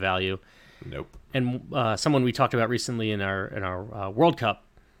get you the value. Nope. And someone we talked about recently in our World Cup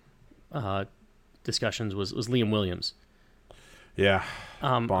discussions was Liam Williams. Yeah,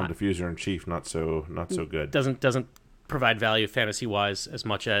 bomb diffuser in chief, not so good. Doesn't provide value fantasy wise as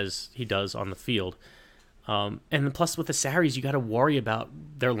much as he does on the field. And plus with the Saris, you got to worry about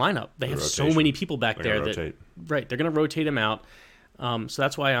their lineup. They have so many people back there that they're going to rotate him out. So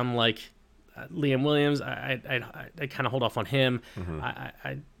that's why I'm like Liam Williams. I kind of hold off on him.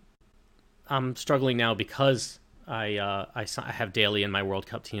 Mm-hmm. I'm struggling now because I have Daly in my World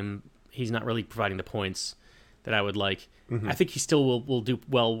Cup team. He's not really providing the points that I would like. Mm-hmm. I think he still will do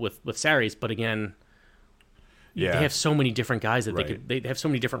well with Saris, but again, they have so many different guys that they have so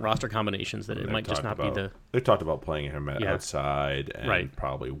many different roster combinations that it might just not be the. They talked about playing him outside and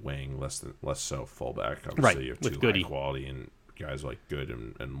probably wing less so fullback. Obviously, you have two high quality and guys like Good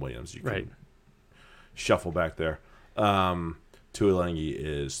and Williams. You can shuffle back there. Tuolangi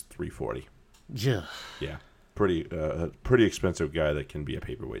is $340. Yeah. Yeah. Pretty expensive guy that can be a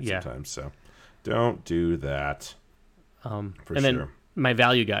paperweight sometimes. So don't do that. Then my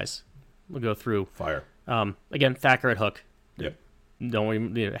value guys, we'll go through. Fire. Again, Thacker at hook. Yep. Don't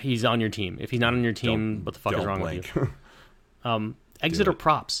worry, he's on your team. If he's not on your team, what the fuck is wrong with you? Exeter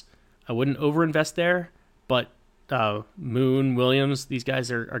props. I wouldn't overinvest there, but Moon, Williams, these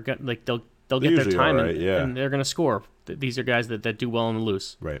guys are like they'll get their time and they're going to score. These are guys that do well on the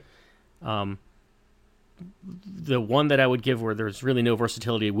loose. Right. The one that I would give where there's really no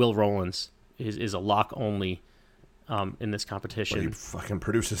versatility, Will Rowlands, is a lock only in this competition. But he fucking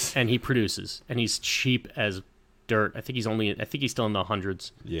produces. And he produces. And he's cheap as dirt. I think he's still in the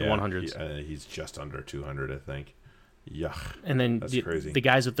hundreds, the 100s. He's just under 200, I think. Yuck. And then that's crazy. The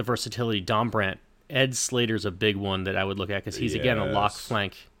guys with the versatility, Dom Brandt, Ed Slater's a big one that I would look at because he's, again, a lock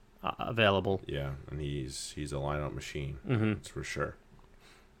flank available. Yeah, and he's a line-out machine. Mm-hmm. That's for sure.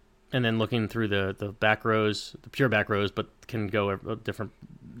 And then looking through the back rows, the pure back rows, but can go different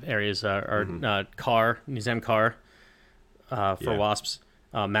areas, are Carr, Nizam Carr for Wasps,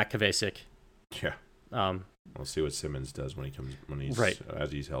 Matt Kvasic. Yeah. We'll see what Simmons does when he's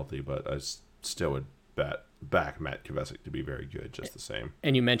as he's healthy, but I still would back Matt Kvasic to be very good, just the same.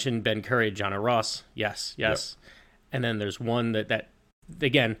 And you mentioned Ben Curry, John Ross. Yes. Yep. And then there's one that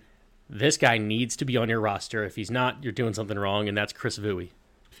again, this guy needs to be on your roster. If he's not, you're doing something wrong, and that's Chris Vui.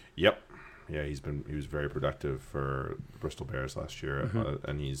 Yep. Yeah, he was very productive for the Bristol Bears last year,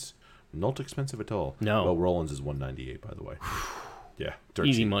 and he's not expensive at all. No. Well, Rollins is $198, by the way. Yeah, dirt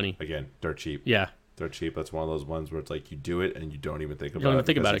easy cheap. Money. Again, dirt cheap. Yeah, dirt cheap. That's one of those ones where it's like you do it and you don't even think about it. You don't even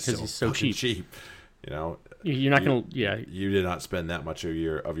think about it because he's so cheap. You know, you're not going to. Yeah, you did not spend that much of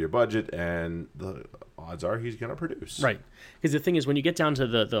your budget, and the odds are he's going to produce. Right. Because the thing is, when you get down to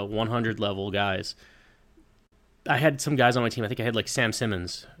the 100 level guys, I had some guys on my team. I think I had like Sam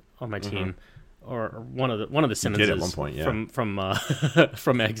Simmons on my team, or one of the Simmonses. You did at one point, yeah.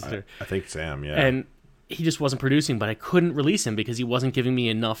 from Exeter. I think Sam, yeah. And he just wasn't producing, but I couldn't release him because he wasn't giving me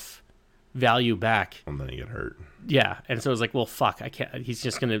enough value back. And then he got hurt. Yeah, and so I was like, well, fuck, I can't. He's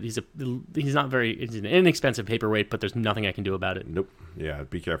an inexpensive paperweight, but there's nothing I can do about it. Nope. Yeah,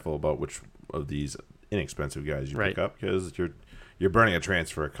 be careful about which of these inexpensive guys you pick up, because you're burning a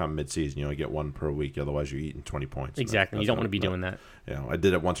transfer come mid-season. You only get one per week, otherwise you're eating 20 points. Exactly. You don't want to be doing that. You know, I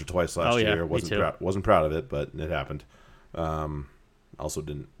did it once or twice last year. Wasn't proud of it, but it happened. Also I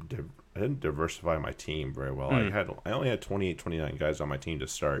didn't diversify my team very well. I only had 28, 29 guys on my team to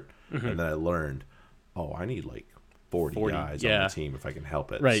start, and then I learned, I need like 40 guys on the team if I can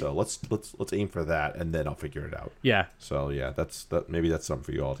help it. Right. So let's aim for that, and then I'll figure it out. Yeah. So yeah, maybe that's something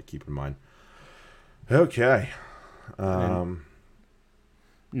for you all to keep in mind. Okay.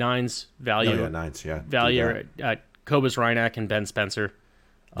 Nines value. Oh, yeah, nines. Yeah. Value Kobus Reinach and Ben Spencer.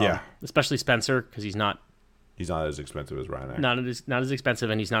 Especially Spencer because he's not as expensive as Reinach. Not as expensive,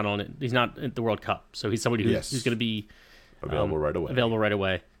 and he's not on it. He's not at the World Cup, so he's somebody who's going to be available right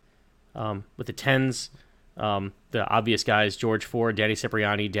away. With the tens, the obvious guys: George Ford, Danny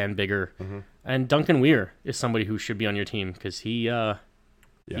Cipriani, Dan Bigger, and Duncan Weir is somebody who should be on your team because he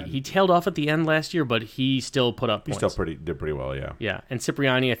tailed off at the end last year, but he still put up points. He still did pretty well, yeah. Yeah, and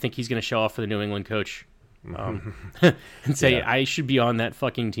Cipriani, I think he's going to show off for the New England coach and say, I should be on that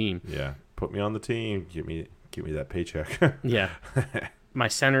fucking team. Yeah, put me on the team. Give me that paycheck. Yeah. My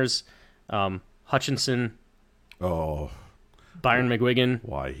centers, Hutchinson. Oh. Byron McGuigan.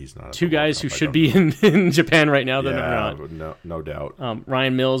 Why he's not? Two guys who should be in Japan right now. They're not. No doubt.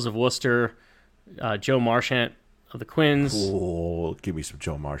 Ryan Mills of Worcester, Joe Marchant of the Quins. Oh, give me some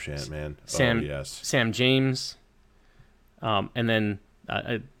Joe Marchant, man. Sam James. And then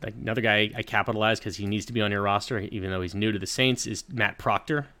another guy I capitalized because he needs to be on your roster, even though he's new to the Saints, is Matt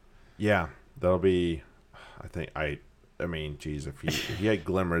Proctor. Yeah, that'll be. I mean, geez, if he had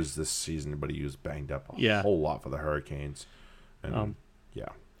glimmers this season, but he was banged up a whole lot for the Hurricanes. And,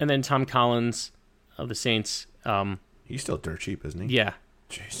 And then Tom Collins of the Saints. He's still dirt cheap, isn't he? Yeah.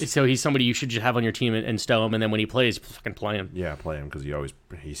 Jeez. So he's somebody you should just have on your team and stow him, and then when he plays, fucking play him. Yeah, play him because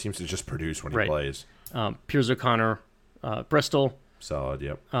he seems to just produce when he plays. Piers O'Connor, Bristol. Solid,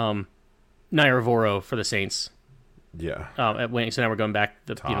 yep. Nair Voro for the Saints. Yeah. At wing. So now we're going back.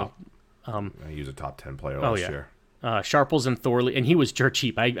 He was a top 10 player last year. Sharples and Thorley, and he was dirt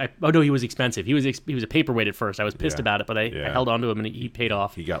cheap. He was expensive. He was a paperweight at first. I was pissed about it, but I held on to him and he paid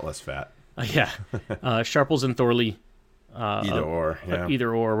off. He got less fat. Sharples and Thorley. Either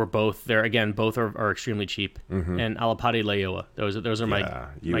or were both there. Again, both are extremely cheap. And Alapati Leoa. Those are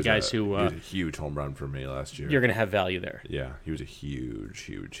my guys who. He was a huge home run for me last year. You're going to have value there. Yeah, he was a huge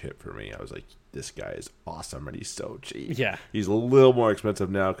hit for me. I was like, this guy is awesome, and he's so cheap. Yeah, he's a little more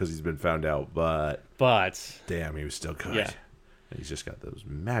expensive now because he's been found out, but damn, he was still good. Yeah, and he's just got those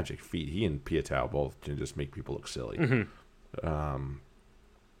magic feet. He and Pietau both can just make people look silly. All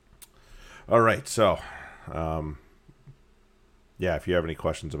right, so. Yeah, if you have any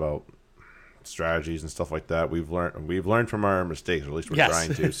questions about strategies and stuff like that, we've learned from our mistakes, or at least we're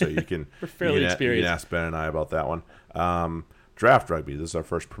trying to. So you can we're fairly experienced. You can ask Ben and I about that one. Draft rugby. This is our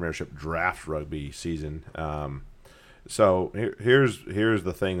first Premiership draft rugby season. So here's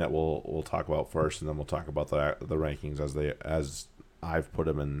the thing that we'll talk about first, and then we'll talk about the rankings as I've put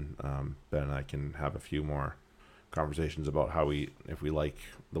them in. Ben and I can have a few more conversations about if we like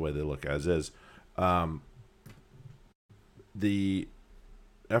the way they look as is. The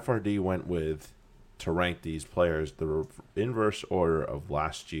FRD went to rank these players the inverse order of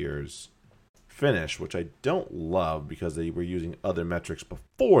last year's finish, which I don't love because they were using other metrics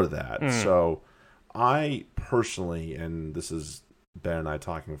before that. So I personally, and this is Ben and I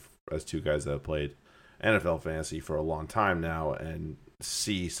talking as two guys that have played NFL fantasy for a long time now and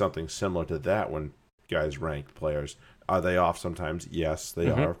see something similar to that when guys rank players. Are they off sometimes? Yes, they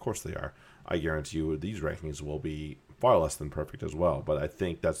are. Of course they are. I guarantee you these rankings will be far less than perfect as well, but I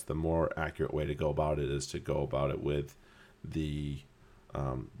think that's the more accurate way to go about it, is to go about it with the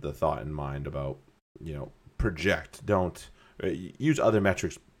thought in mind about, project. Don't use other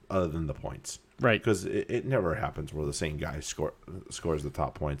metrics other than the points, right? Because it never happens where the same guy scores the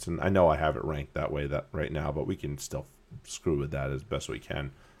top points, and I know I have it ranked that way right now, but we can still screw with that as best we can.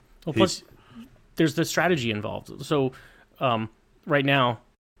 Well, plus there's the strategy involved. So right now,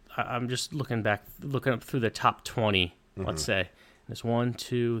 I'm just looking up through the top 20, let's say. There's 1,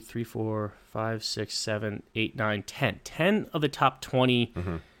 2, 3, 4, 5, 6, 7, 8, 9, 10. 10 of the top 20,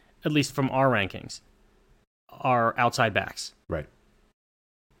 at least from our rankings, are outside backs. Right.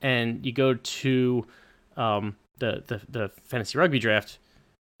 And you go to the fantasy rugby draft,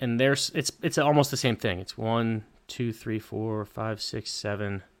 and it's almost the same thing. It's 1, 2, 3, 4, 5, 6,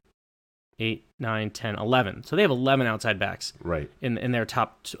 7, 8, 9, 10, 11. So they have 11 outside backs, right, in their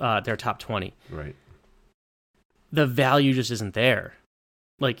top 20. Right. The value just isn't there.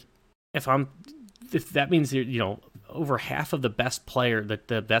 Like if that means over half of the best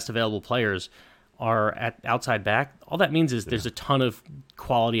the best available players are at outside back, all that means is there's a ton of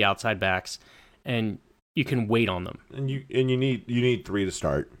quality outside backs, and you can wait on them. And you need 3 to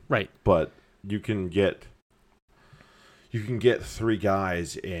start, right? But you can get 3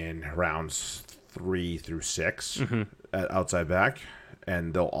 guys in rounds 3 through 6 at outside back,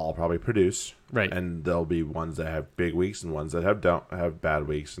 and they'll all probably produce. Right. And there'll be ones that have big weeks and ones that have bad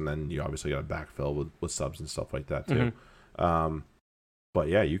weeks, and then you obviously got to backfill with subs and stuff like that too. But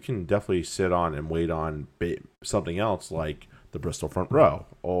yeah, you can definitely sit on and wait on something else like the Bristol front row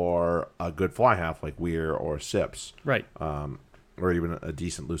or a good fly half like Weir or Sips. Right. Or even a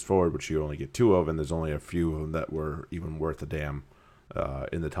decent loose forward, which you only get 2 of, and there's only a few of them that were even worth a damn.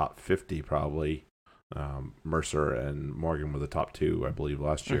 In the top 50 probably. Mercer and Morgan were the top 2, I believe,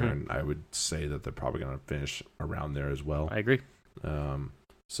 last year, and I would say that they're probably going to finish around there as well. I agree.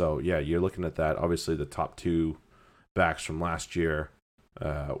 So yeah, you're looking at that. Obviously, the top 2 backs from last year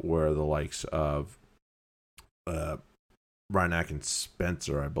were the likes of Ryanak and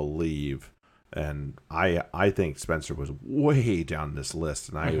Spencer, I believe. And I think Spencer was way down this list,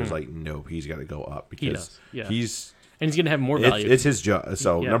 and I was like, nope, he's got to go up because he's going to have more value. It's his job.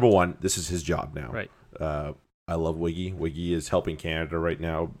 So number one, this is his job now. Right. I love Wiggy. Wiggy is helping Canada right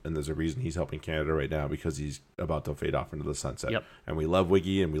now, and there's a reason he's helping Canada right now because he's about to fade off into the sunset. Yep. And we love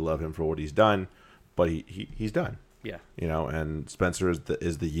Wiggy, and we love him for what he's done, but he's done. Yeah. And Spencer is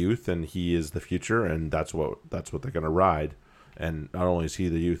the youth, and he is the future, and that's what they're going to ride. And not only is he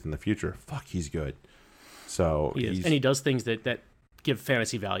the youth in the future, fuck, he's good. So he is, and he does things that give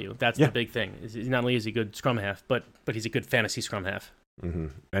fantasy value. That's the big thing. Not only is he a good scrum half, but he's a good fantasy scrum half. Mm-hmm.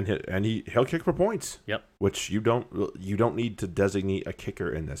 And he'll kick for points. Yep. Which you don't need to designate a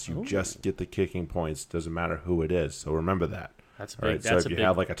kicker in this. You just get the kicking points. Doesn't matter who it is. So remember that. That's big. Right? So if you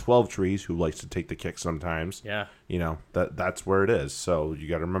have like a 12 trees who likes to take the kick sometimes, that's where it is. So you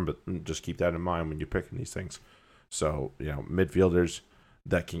got to remember, just keep that in mind when you're picking these things. So midfielders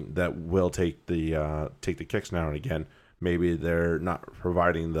that will take the kicks now and again. Maybe they're not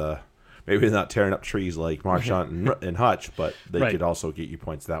maybe they're not tearing up trees like Marchant and Hutch, but they could also get you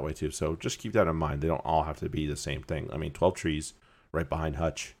points that way too. So just keep that in mind. They don't all have to be the same thing. I mean, 12 trees right behind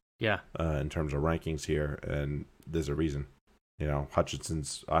Hutch. Yeah. In terms of rankings here, and there's a reason.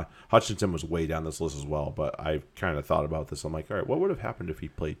 Hutchinson was way down this list as well, but I kind of thought about this. I'm like, all right, what would have happened if he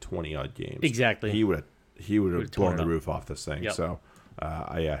played 20 odd games? Exactly. He would have blown the roof off this thing. Yep. So,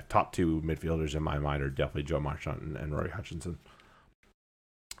 top 2 midfielders in my mind are definitely Joe Marchant and Rory Hutchinson.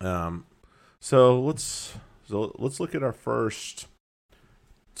 So let's look at our first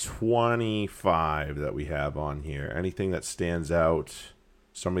 25 that we have on here. Anything that stands out?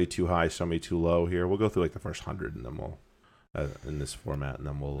 Somebody too high, somebody too low here. We'll go through like the first 100, and then we'll in this format, and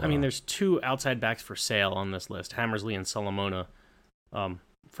then we'll. I mean, there's 2 outside backs for sale on this list: Hammersley and Solomona.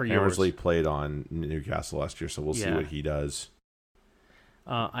 For yours. Hammersley played on Newcastle last year, so we'll see what he does.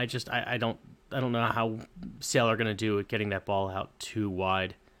 I don't know how Sale are going to do at getting that ball out too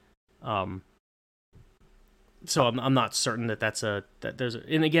wide. So I'm not certain that there's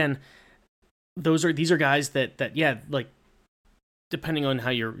and again, these are guys that like depending on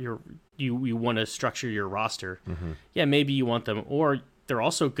how you want to structure your roster, maybe you want them, or they're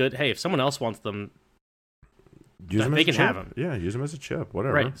also good. Hey, if someone else wants them, they can have them. Yeah, use them as a chip,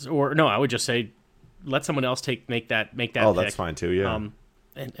 whatever. Right, or no, I would just say let someone else make that. Oh, pick. That's fine too. Yeah.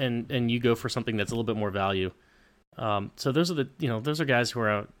 And you go for something that's a little bit more value. So those are those are guys who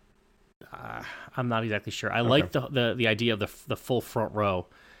are. I'm not exactly sure. I like the idea of the full front row.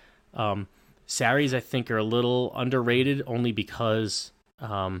 Saris, I think, are a little underrated only because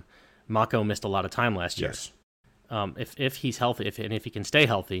Mako missed a lot of time last year. Yes. If he's healthy, if he can stay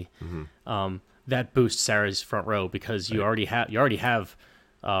healthy, that boosts Saris' front row because you already have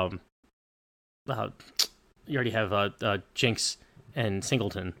Jinx and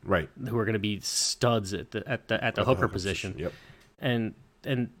Singleton, right, who are going to be studs at the hooker position. Yep.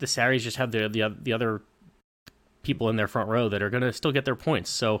 And the Saris just have the other people in their front row that are going to still get their points.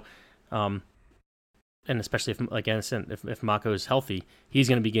 So, and especially if Mako is healthy, he's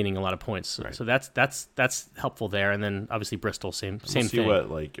going to be gaining a lot of points. Right. So that's helpful there. And then obviously Bristol, same thing. See what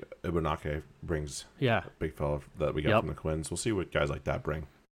like Ibunake brings. Yeah, big fella that we got from the Quins. We'll see what guys like that bring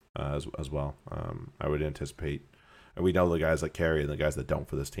as well. I would anticipate. And we know the guys that carry and the guys that don't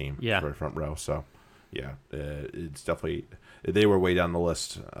for this team for front row. So, it's definitely they were way down the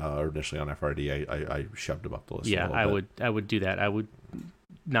list initially on FRD. I shoved them up the list. Yeah, I would do that. I would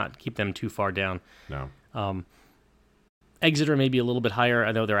not keep them too far down. No. Exeter maybe a little bit higher.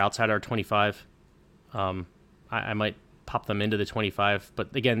 I know they're outside our 25. I might pop them into the 25,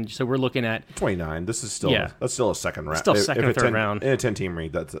 but again, so we're looking at 29. This is still that's still a second round. Still second or third round in a 10-team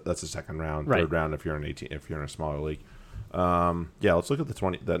league. That's a second round, right. Third round if you're in 18. If you're in a smaller league. Let's look at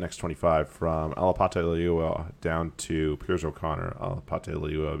the next 25 from Alapate Leua down to Piers O'Connor. Alapate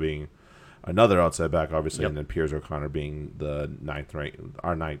Leua being another outside back, obviously, and then Piers O'Connor being the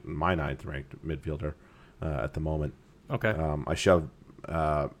my ninth ranked midfielder at the moment. Okay. I shoved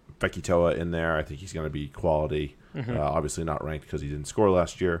Fekitoa in there. I think he's going to be quality. Obviously not ranked because he didn't score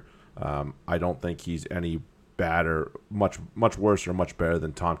last year. I don't think he's any bad or much worse or much better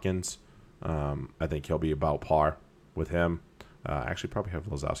than Tompkins. I think he'll be about par with him. Actually, probably have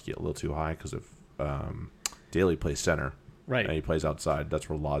Lazowski a little too high because if Daly plays center, right, and he plays outside, that's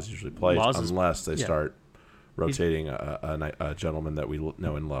where Laws usually plays, unless they start rotating a gentleman that we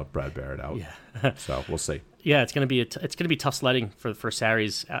know and love, Brad Barrett, out. Yeah. So we'll see. Yeah, it's gonna be tough sledding for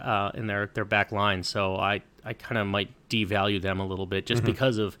Saris in their back line. So I kind of might devalue them a little bit just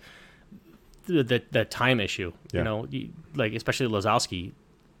because of the time issue. Yeah. Like especially Lazowski.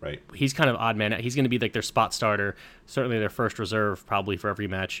 Right. He's kind of odd man. He's going to be like their spot starter, certainly their first reserve probably for every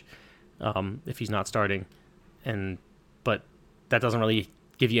match, if he's not starting. But that doesn't really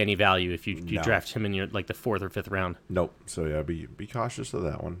give you any value if you draft him in your like the 4th or 5th round. Nope. So yeah, be cautious of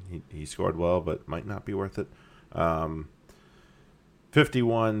that one. He scored well, but might not be worth it.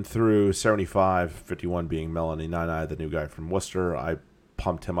 51 through 75, 51 being Melanie Nani, the new guy from Worcester. I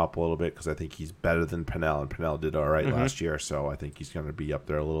pumped him up a little bit because I think he's better than Pinnell, and Pinnell did all right last year, so I think he's going to be up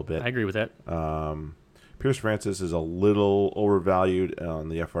there a little bit. I agree with that. Pierce Francis is a little overvalued on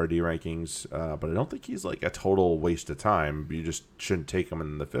the FRD rankings, but I don't think he's like a total waste of time. You just shouldn't take him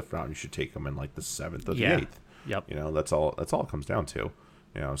in the 5th round. You should take him in like the 7th or the 8th. Yep. That's all it comes down to.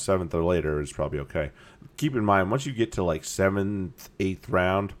 7th or later is probably okay. Keep in mind, once you get to like 7th, 8th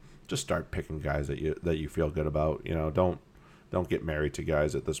round, just start picking guys that you feel good about. Don't get married to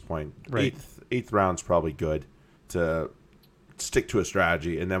guys at this point. Right. 8th round's probably good to stick to a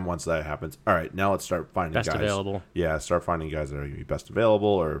strategy, and then once that happens, all right, now let's start finding best guys. available. Yeah, start finding guys that are going to be best available,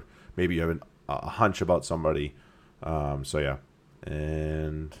 or maybe you have a hunch about somebody. So yeah,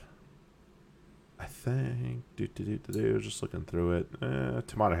 and I think just looking through it,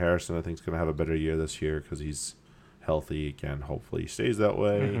 Tamata Harrison I think is going to have a better year this year because he's healthy again. Hopefully he stays that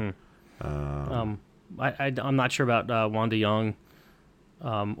way. I'm not sure about Wanda Young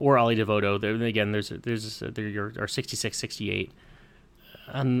or Ali Devoto. Again, there's your 66, 68.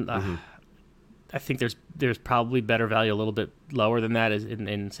 And I think there's probably better value a little bit lower than that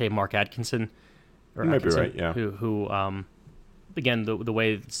in say Mark Atkinson. You might be right, yeah. Who again the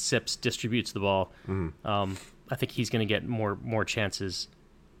way Sips distributes the ball, I think he's going to get more chances.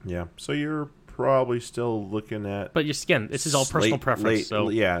 Yeah. So you're probably still looking at, but again, this is all personal preference. So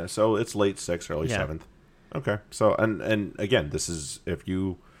it's late 6th, early 7th. Okay. So and again, this is if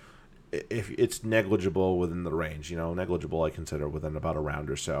it's negligible within the range. Negligible I consider within about a round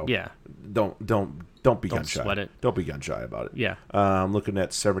or so. Yeah. Don't be gun shy. Sweat it. Don't be gun shy about it. Yeah. Looking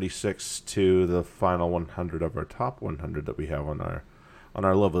at 76 to the final 100 of our top 100 that we have on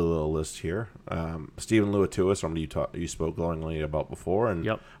our lovely little list here. Stephen Luatua, somebody you spoke glowingly about before, and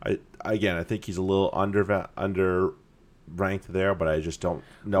yep. I think he's a little under ranked there, but I just don't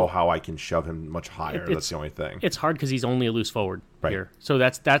know how I can shove him much higher. That's the only thing. It's hard because he's only a loose forward here, so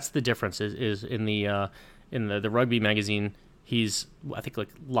that's the difference. Is in the rugby magazine, he's I think like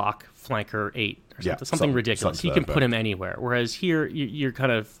lock flanker 8 or something ridiculous. He can put him anywhere, whereas here you're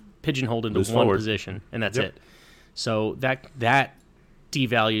kind of pigeonholed into one position, and that's it. So that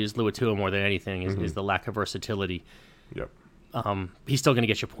devalues Luatua more than anything is the lack of versatility. Yep. He's still going to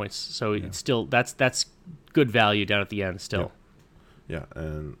get you points, so it's still that's good value down at the end still. Yeah,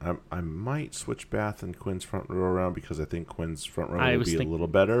 and I might switch Bath and Quinn's front row around because I think Quinn's front row will be a little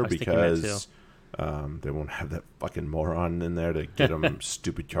better because they won't have that fucking moron in there to get them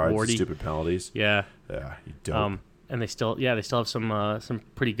stupid cards, and stupid penalties. Yeah, you don't. And they still have some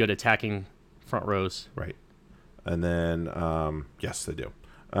pretty good attacking front rows. Right, and then yes, they do.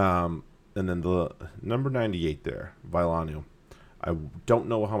 And then the number 98 there, Vilano. I don't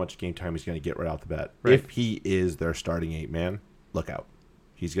know how much game time he's going to get right off the bat. Right. If he is their starting 8-man, look out.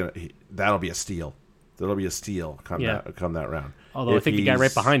 That'll be a steal. That'll be a steal come that round. Although I think the guy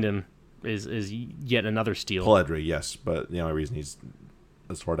right behind him is yet another steal. Pelledri, yes, but the only reason he's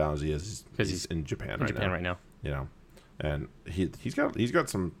as far down as he is because he's in Japan right now. And he's got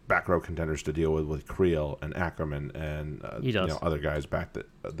some back row contenders to deal with Creel and Ackerman and other guys back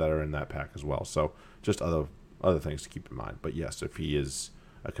that are in that pack as well. So just other things to keep in mind. But yes, if he is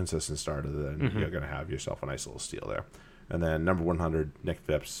a consistent starter, then you're going to have yourself a nice little steal there. And then number 100, Nick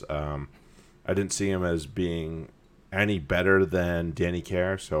Phipps. I didn't see him as being any better than Danny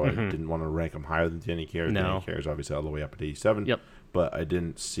Kerr, so I didn't want to rank him higher than Danny Kerr. No. Danny Kerr is obviously all the way up at 87. Yep. But I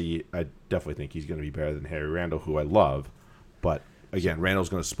definitely think he's going to be better than Harry Randall, who I love. But again, Randall's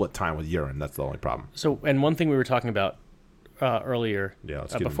going to split time with Urine. That's the only problem. So, and one thing we were talking about earlier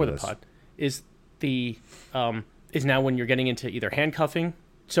before the pod is is now when you're getting into either handcuffing.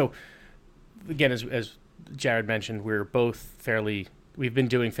 So again, as Jared mentioned, we're both fairly we've been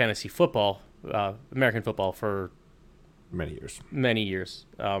doing fantasy football, American football, for many years.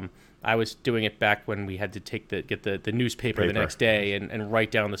 I was doing it back when we had to get the newspaper the next day and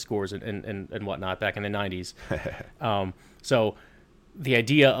write down the scores and whatnot back in the 90s. So the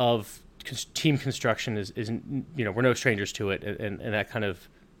idea of team construction is we're no strangers to it, and that kind of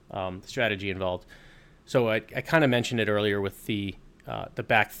strategy involved. So I kind of mentioned it earlier with the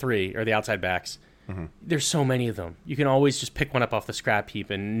back three or the outside backs. Mm-hmm. There's so many of them. You can always just pick one up off the scrap heap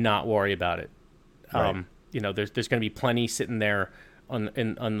and not worry about it. Right. There's going to be plenty sitting there on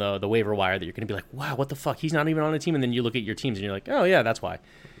the waiver wire that you're going to be like, wow, what the fuck? He's not even on a team. And then you look at your teams and you're like, oh yeah, that's why.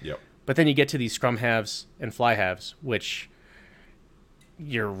 Yep. But then you get to these scrum halves and fly halves, which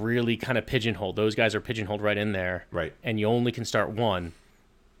you're really kind of pigeonholed. Those guys are pigeonholed right in there. Right. And you only can start one.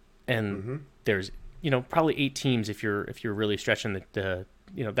 And there's, probably 8 teams if you're really stretching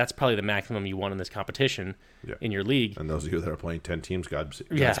that's probably the maximum you want in this competition in your league. And those of you that are playing 10 teams,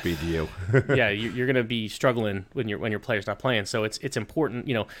 Godspeed to you. Yeah, you're going to be struggling when your player's not playing. So it's important.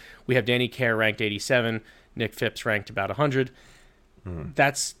 We have Danny Kerr ranked 87, Nick Phipps ranked about 100.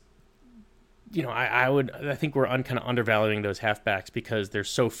 That's I think we're kind of undervaluing those halfbacks because there's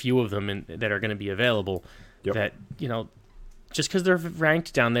so few of them that are going to be available that just because they're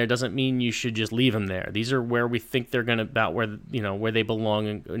ranked down there doesn't mean you should just leave them there. These are where we think they're going to about where they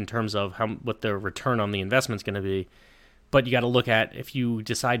belong in terms of what the return on the investment's going to be. But you got to look at if you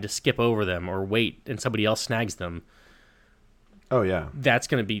decide to skip over them or wait and somebody else snags them. Oh yeah, that's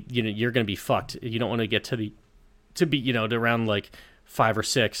going to be you're going to be fucked. You don't want to get to around like 5 or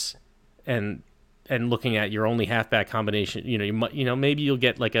 6 and looking at your only halfback combination. Maybe you'll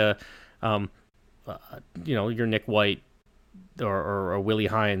get like a your Nick White or Willie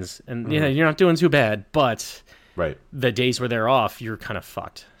Hines, and you're not doing too bad, but the days where they're off, you're kind of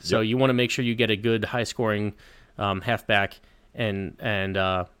fucked. So you want to make sure you get a good high scoring halfback and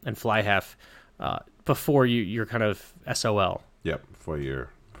fly half before you're kind of SOL. Yep, before you're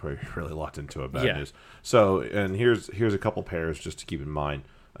really locked into a bad news. So, and here's a couple pairs just to keep in mind.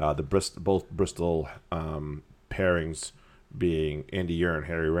 Both Bristol pairings being Andy Ure and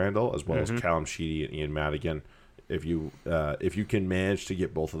Harry Randall, as well as Callum Sheedy and Ian Madigan. If you can manage to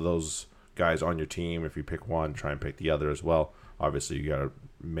get both of those guys on your team, if you pick one, try and pick the other as well. Obviously, you got to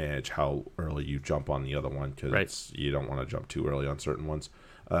manage how early you jump on the other one because you don't want to jump too early on certain ones.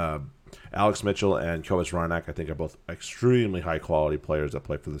 Alex Mitchell and Kovac Reinach, I think, are both extremely high quality players that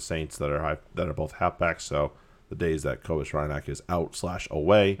play for the Saints that are both halfbacks. So the days that Kovac Reinach is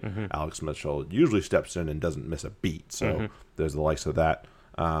out/away, Alex Mitchell usually steps in and doesn't miss a beat. So there's the likes of that.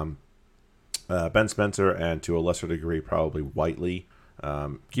 Ben Spencer and to a lesser degree probably Whiteley.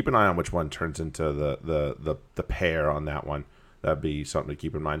 Keep an eye on which one turns into the pair on that one. That'd be something to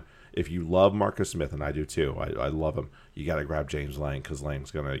keep in mind. If you love Marcus Smith, and I do too, I love him, you got to grab James Lang because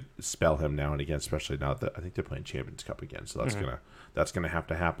Lang's going to spell him now and again, especially now that I think they're playing Champions Cup again. So that's gonna have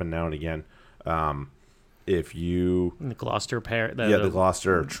to happen now and again. If you the Gloucester pair, the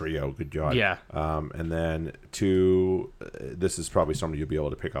Gloucester trio, good job. Yeah. And then this is probably something you'll be able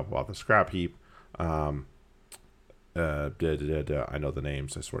to pick up off the scrap heap. I know the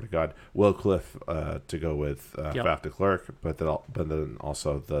names, I swear to God. Will Cliff to go with Faf de Klerk, but then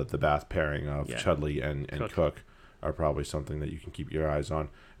also the Bath pairing of Chudley and Cook are probably something that you can keep your eyes on.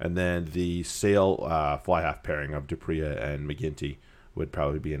 And then the Sale fly half pairing of Dupria and McGinty would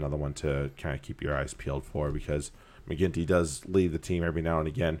probably be another one to kind of keep your eyes peeled for because McGinty does leave the team every now and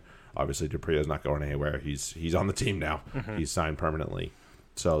again. Obviously, Dupria is not going anywhere. He's on the team now. He's signed permanently.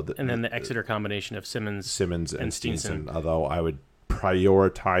 So and then the Exeter combination of Simmons and Steenson. Although I would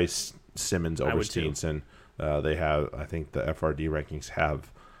prioritize Simmons over Steenson. They have, I think the FRD rankings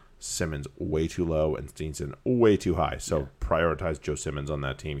have Simmons way too low and Steenson way too high. So prioritize Joe Simmons on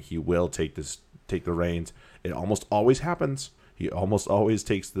that team. He will take the reins. It almost always happens. He almost always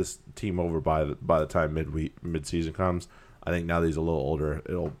takes this team over by the time mid-season comes. I think now that he's a little older,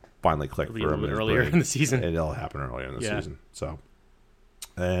 it'll finally click for him earlier in the season. And it'll happen earlier in the season. So,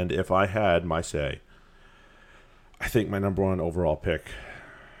 and if I had my say, I think my number one overall pick.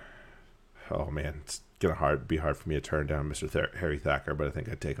 Oh man, it's gonna be hard for me to turn down Mr. Harry Thacker, but I think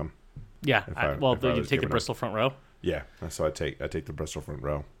I'd take him. Yeah, you take the Bristol front row. Yeah, so I take the Bristol front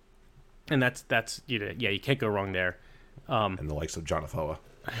row. And that's you can't go wrong there. And the likes of John Afoa.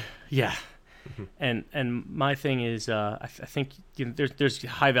 Yeah. And my thing is, I think there's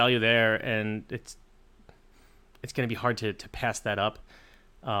high value there, and it's going to be hard to pass that up.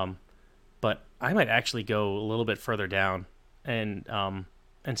 But I might actually go a little bit further down and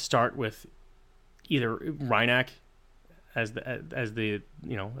start with either Reinach as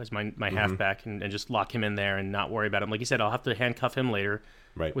my halfback and just lock him in there and not worry about him. Like you said, I'll have to handcuff him later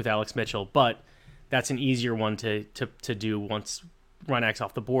with Alex Mitchell, but that's an easier one to do once Reinak's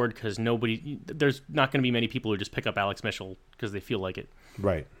off the board, because there's not going to be many people who just pick up Alex Mitchell because they feel like it.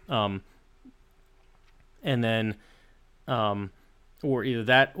 Right. And then, or either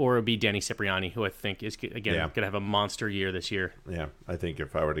that or it'll be Danny Cipriani, who I think is, again, going to have a monster year this year. Yeah, I think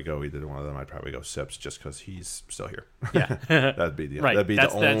if I were to go either one of them, I'd probably go Sips just because he's still here. Yeah. That'd be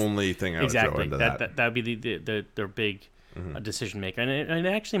the only thing I would throw into that. That would be their big decision maker. And it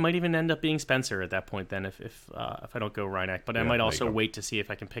actually might even end up being Spencer at that point then if I don't go Reinak. But I might also wait to see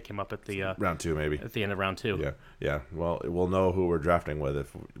if I can pick him up at the round 2 maybe. At the end of round 2. Yeah. Well, we'll know who we're drafting with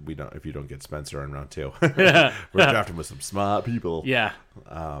if you don't get Spencer in round 2. We're drafting with some smart people. Yeah.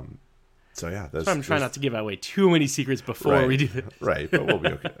 So yeah, so I'm trying not to give away too many secrets before we do this. Right, but we'll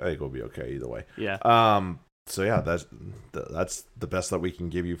be okay. I think we'll be okay either way. Yeah. So yeah, that's the best that we can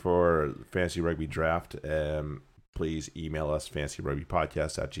give you for Fantasy Rugby Draft. Please email us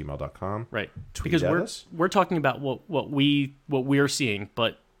fantasyrugbypodcast@gmail.com. Right. Because we're talking about what we're seeing,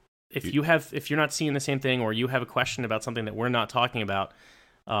 but if you're not seeing the same thing, or you have a question about something that we're not talking about,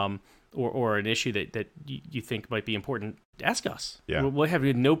 or an issue that you think might be important, ask us. Yeah. We'll have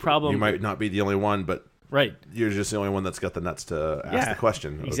no problem. You might not be the only one, but right, you're just the only one that's got the nuts to ask the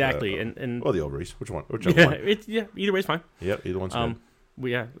question. Exactly. Or the ovaries. Whichever one. Either way's fine. Yep, either one's fine.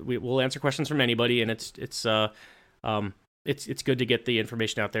 We'll answer questions from anybody, and it's good to get the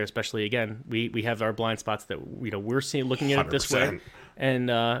information out there, especially, again, we have our blind spots that we're looking at it this 100%. way, and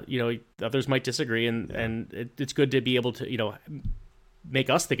others might disagree, and it's good to be able to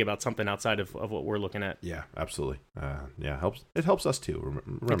make us think about something outside of what we're looking at. Yeah, absolutely. It helps us too.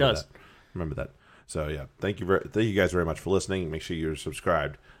 Remember it does. Remember that. So yeah, thank you guys very much for listening. Make sure you're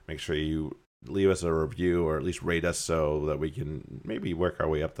subscribed. Make sure you leave us a review, or at least rate us, so that we can maybe work our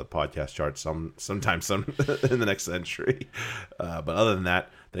way up the podcast charts sometime in the next century. But other than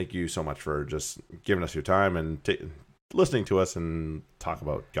that, thank you so much for just giving us your time and listening to us and talk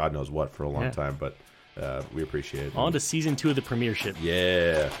about God knows what for a long time. But we appreciate it. On to season 2 of the Premiership.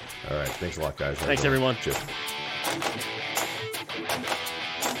 Yeah. All right. Thanks a lot, guys. Thanks, everyone. Cheers.